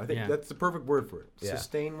 sustainable. I think Yeah. that's the perfect word for it. Yeah.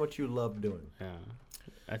 Sustain what you love doing. Yeah,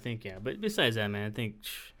 I think but besides that, man, I think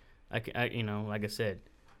I you know, like I said,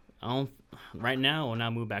 I don't right now when I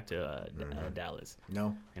move back to Dallas.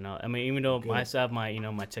 No, You know, I mean, even though Good. I still have my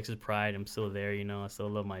my Texas pride, I'm still there. You know, I still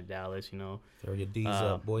love my Dallas. You know, throw your D's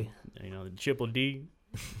up, boy. the triple D,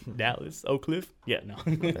 Dallas, Oak Cliff. Yeah, no,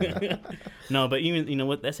 no, but even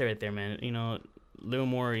what that's it right there, man. You know,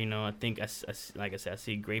 Livermore. You know, I think like I said, I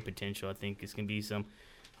see great potential. I think it's gonna be some,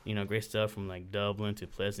 great stuff from like Dublin to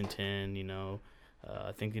Pleasanton. You know,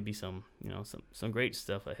 I think it'd be some some great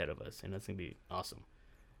stuff ahead of us, and that's gonna be awesome.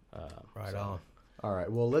 Right so- on. all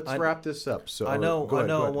right. Well, let's I- wrap this up. So I know. go ahead.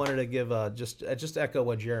 I wanted to give just echo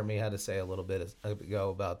what Jeremy had to say a little bit ago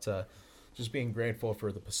about just being grateful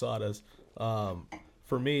for the Posadas.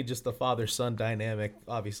 For me, just the father-son dynamic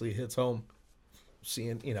obviously hits home.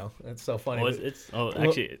 Seeing, it's so funny. Well,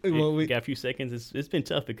 actually, we got a few seconds. It's been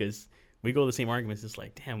tough because we go to the same arguments. It's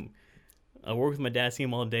like, damn, I work with my dad, see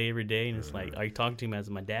him all day, every day, and it's like, are you talking to him as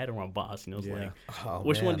my dad or my boss? It's Yeah. like, Oh,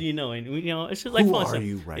 which man. one do you know? And it's just like Who fun are stuff.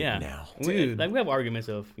 you right yeah. now? Dude. Like we have arguments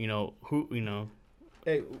of who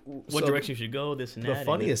Hey, what direction you should go, this and that. The and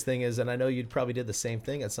funniest thing is, and I know you probably did the same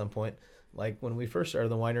thing at some point. Like when we first started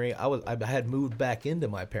the winery, I had moved back into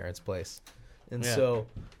my parents' place, And Yeah. so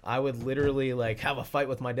I would literally like have a fight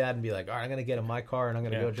with my dad and be like, all right, I'm gonna get in my car and I'm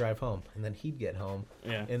gonna Yeah. go drive home. And then he'd get home.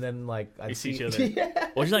 Yeah. And then like I'd You see see each other. Yeah.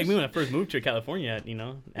 Well, just like me when I first moved to California, you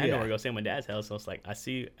know, I had Yeah. nowhere to go stay at my dad's house. So it's like I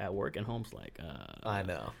see you at work and home's like, I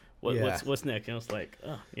know. what, Yeah. what's next? You know, it's like,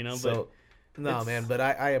 you know, So no, it's- man, but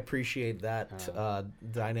I appreciate that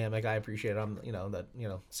dynamic. I appreciate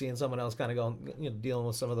seeing someone else kind of going, dealing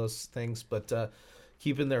with some of those things, but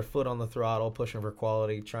keeping their foot on the throttle, pushing for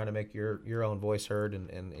quality, trying to make your own voice heard, and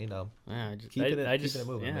I keeping it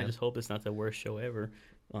moving. yeah, Man. I just hope it's not the worst show ever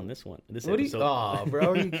on this one. This What do you? episode. Oh, bro,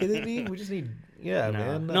 are you kidding me? We just need,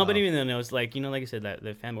 man. No, but even though it's like, you know, like I said, that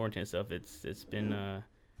the family oriented stuff, it's been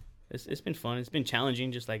it's been fun. It's been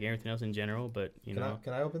challenging, just like everything else in general. But you know,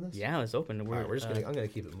 Can I open this? yeah, let's open. All right, we're just gonna. I'm gonna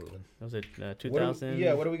keep it moving. Was it What 2000?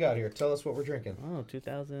 what do we got here? Tell us what we're drinking. Oh,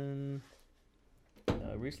 2000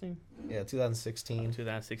 Riesling. Yeah, 2016.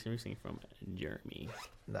 2016 Riesling from Jeremy.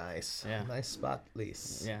 Nice. Yeah. Nice spot,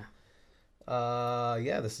 Lise. Yeah.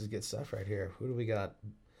 Yeah, this is good stuff right here. Who do we got?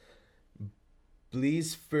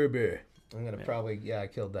 Blees Ferber. I'm gonna probably I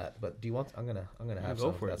killed that. But do you want? I'm gonna have go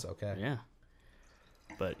some. for If it. that's okay. Yeah.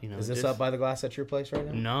 But you know, Is this up by the glass at your place right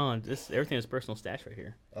now? No, this everything is personal stash right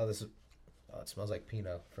here. Oh, this is. Oh, it smells like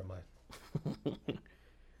Pinot from my.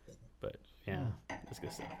 But yeah, that's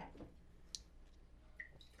good stuff.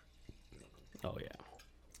 Oh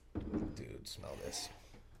yeah. Dude, smell this.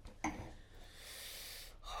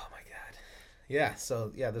 Oh my god. Yeah,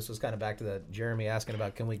 so this was kind of back to the Jeremy asking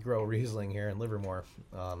about can we grow Riesling here in Livermore.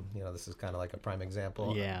 This is kind of like a prime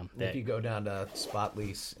example. Yeah, If you go down to Spot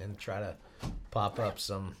Lease and try to pop up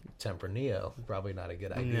some Tempranillo, probably not a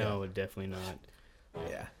good idea. No, definitely not.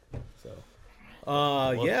 Yeah. So.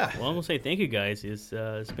 Well, yeah. Well, I'm gonna say thank you guys. It's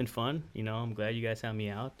been fun. You know, I'm glad you guys had me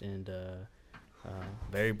out, and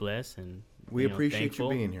very blessed, and We appreciate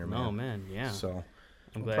thankful. you being here, man. No, man, yeah. So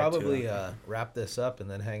I'm We'll glad probably to, wrap this up and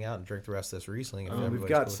then hang out and drink the rest of this Riesling. if we've everybody's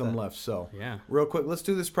got cool with some that. left. So yeah. real quick, let's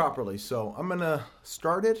do this properly. So I'm gonna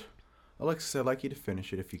start it. Alexis, I'd like you to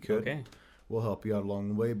finish it if you could. Okay. We'll help you out along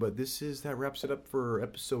the way. But that wraps it up for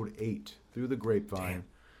episode 8, Through the Grapevine,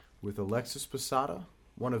 with Alexis Posada,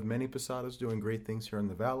 one of many Posadas doing great things here in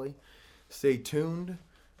the Valley. Stay tuned.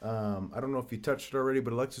 I don't know if you touched it already,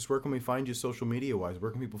 but Alexis, where can we find you social media-wise? Where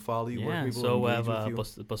can people follow you? Where Yeah, can people so we engage have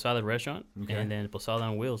with you? Posada Restaurant, Okay. and then Posada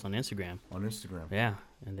on Wheels on Instagram. On Instagram. Yeah,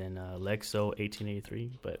 and then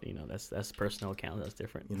Lexo1883, but you know that's personal account. That's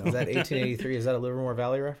different. You know? Is that 1883? Is that a Livermore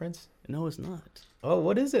Valley reference? No, it's not. Oh,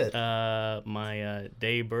 what is it? My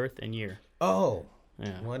day, birth, and year. Oh,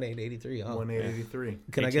 Yeah. 1883. Oh. 1883.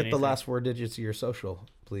 Can I get the 1883. last 4 digits of your social,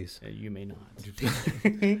 please? You may not.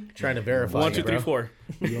 Trying to verify. 1, 2, you, 3, bro. 4.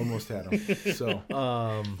 You almost had them. So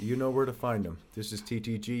you know where to find them. This is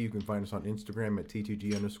TTG. You can find us on Instagram at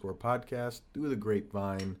TTG_podcast. Through the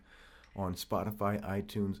Grapevine on Spotify,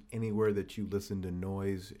 iTunes, anywhere that you listen to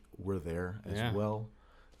noise, we're there as Yeah. well.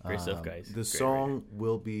 Great stuff, guys. The Great song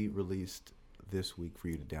will be released this week for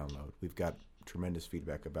you to download. We've got tremendous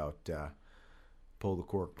feedback about Pull the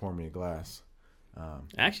Cork, Pour Me a Glass.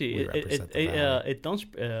 Actually, We represent the Valley. it dumps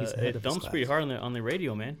He's ahead of his dumps pretty class. hard on the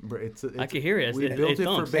radio, man. It's I can hear it. We It built it for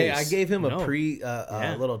thumps. Hey, bass. I gave him a No.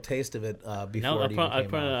 a little taste of it before No, it even I came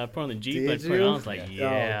put out. on the Jeep. Did I put it you? on. I was like,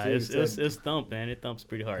 Yeah. yeah, Oh, dude, it's thump, man. It thumps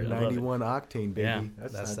pretty hard. I love it. 91 octane, baby. Yeah.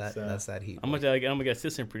 That's that heat. I'm gonna get a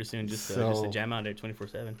system pretty soon, just to So- jam out there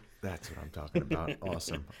 24/7. That's what I'm talking about.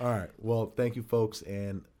 Awesome. All right. Well, thank you, folks,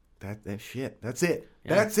 and that's shit. That's it.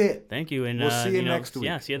 Yeah. That's it. Thank you, and We'll see you know, next week.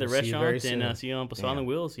 Yeah, see you at the We'll see you very restaurant, and soon. see you on Posada Yeah.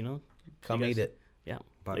 Wheels. You know, Come you eat guys- it. Yeah.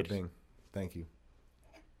 Bada Later. bing. Thank you.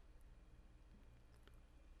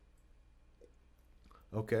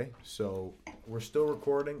 Okay, so we're still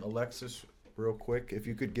recording. Alexis, real quick, if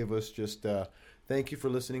you could give us just thank you for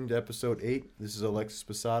listening to episode 8. This is Alexis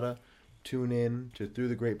Posada. Tune in to Through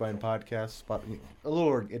the Grapevine podcast. A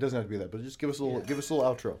little. It doesn't have to be that, but just give us a little. Give us a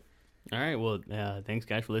little outro. All right. Well, thanks,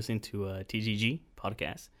 guys, for listening to TGG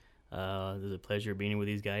podcast. It was a pleasure being here with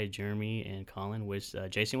these guys, Jeremy and Colin. Wish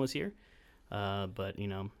Jason was here, but you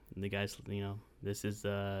know, the guys. You know, this is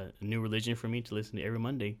a new religion for me to listen to every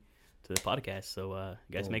Monday to the podcast. So,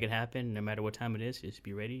 you guys make it happen. No matter what time it is, just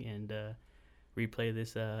be ready and replay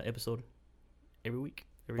this episode every week.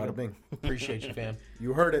 Bada bing. Appreciate you, fam.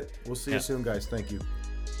 You heard it. We'll see Yeah. you soon, guys. Thank you.